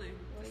you willing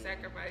to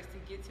sacrifice to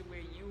get to where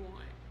you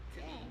want?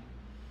 to me.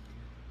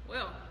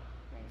 Well,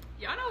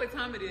 y'all know what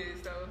time it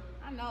is, though.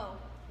 I know.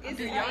 It's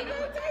Do y'all know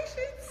what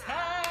affirmation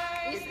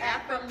time. It's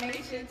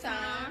affirmation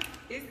time.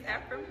 It's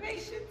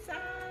affirmation time.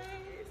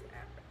 It's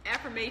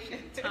affirmation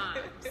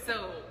time.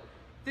 So,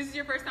 this is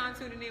your first time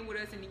tuning in with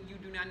us and you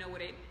do not know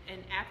what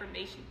an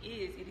affirmation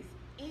is. It is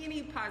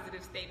any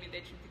positive statement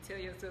that you can tell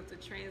yourself to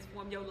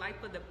transform your life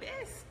for the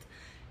best.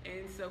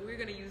 And so we're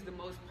going to use the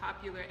most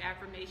popular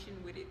affirmation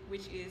with it,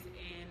 which is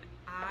an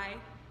I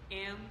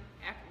am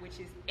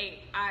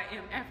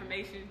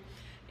affirmation.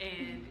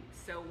 And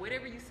so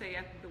whatever you say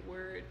after the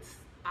words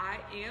I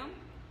am,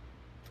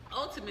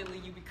 ultimately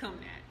you become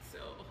that. So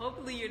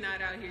hopefully you're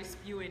not out here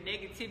spewing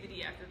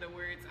negativity after the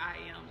words I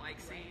am, like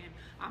saying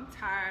I'm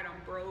tired,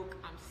 I'm broke,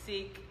 I'm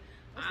sick.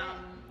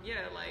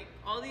 Like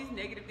all these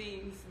negative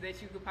things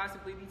that you could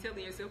possibly be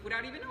telling yourself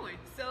without even knowing.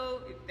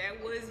 So if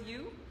that was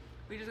you,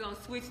 we're just gonna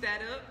switch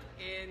that up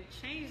and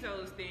change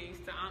those things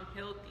to I'm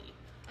healthy,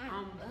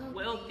 I'm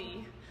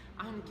wealthy,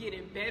 I'm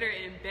getting better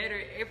and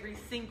better every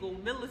single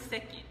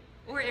millisecond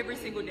or every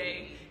single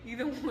day,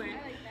 either one. I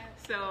like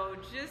that. So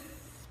just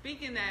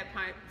speaking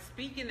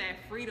that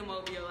freedom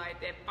over your life,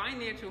 that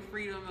financial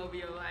freedom over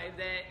your life,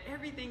 that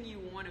everything you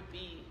want to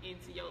be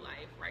into your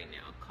life right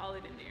now, call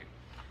it in there.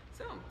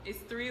 So it's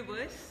 3 of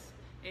us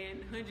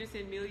and hundreds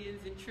and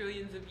millions and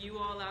trillions of you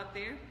all out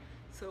there.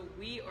 So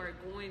we are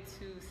going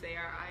to say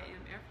our I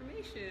am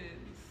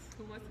affirmations.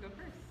 Who wants to go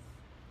first?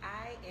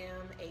 I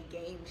am a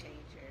game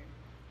changer.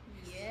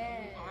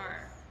 Yes. You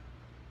are.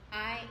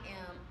 I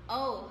am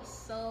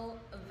so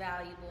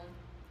valuable.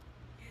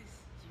 Yes,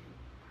 you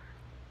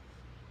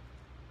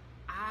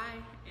are. I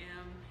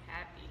am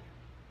happy.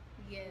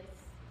 Yes.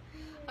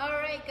 All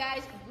right,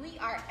 guys, we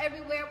are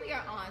everywhere. We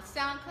are on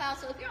SoundCloud.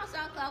 So if you're on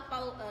SoundCloud,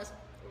 follow us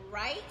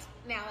right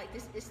now. Like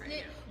this is Right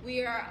it. now.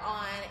 We are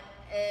on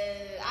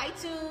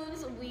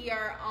iTunes. We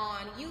are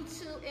on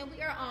YouTube, and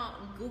we are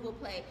on Google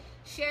Play.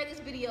 Share this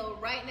video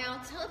right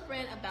now. Tell a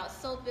friend about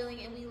Soul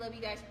Feeling, and we love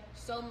you guys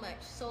so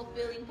much. Soul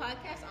Feeling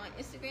Podcast on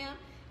Instagram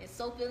and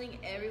Soul Feeling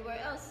everywhere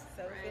else.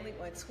 So feeling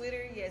on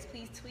Twitter, yes,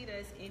 please tweet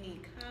us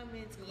any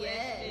comments,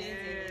 Yes. questions,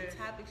 any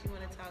topics you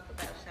want to talk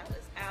about, shout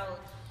us out,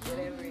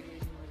 whatever it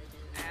is you want to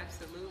do.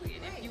 Absolutely.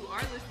 And Right. if you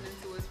are listening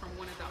to us from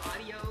one of the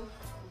audio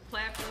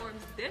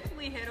platforms,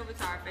 definitely head over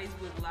to our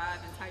Facebook Live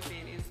and type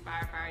in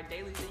Inspire Fire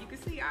Daily so you can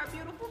see our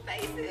beautiful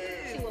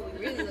faces. See what we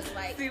really look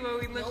like. See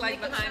what we look Don't like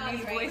make us behind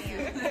these sorry right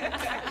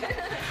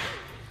voices.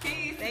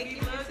 Peace. Thank We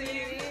you for love tuning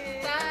in.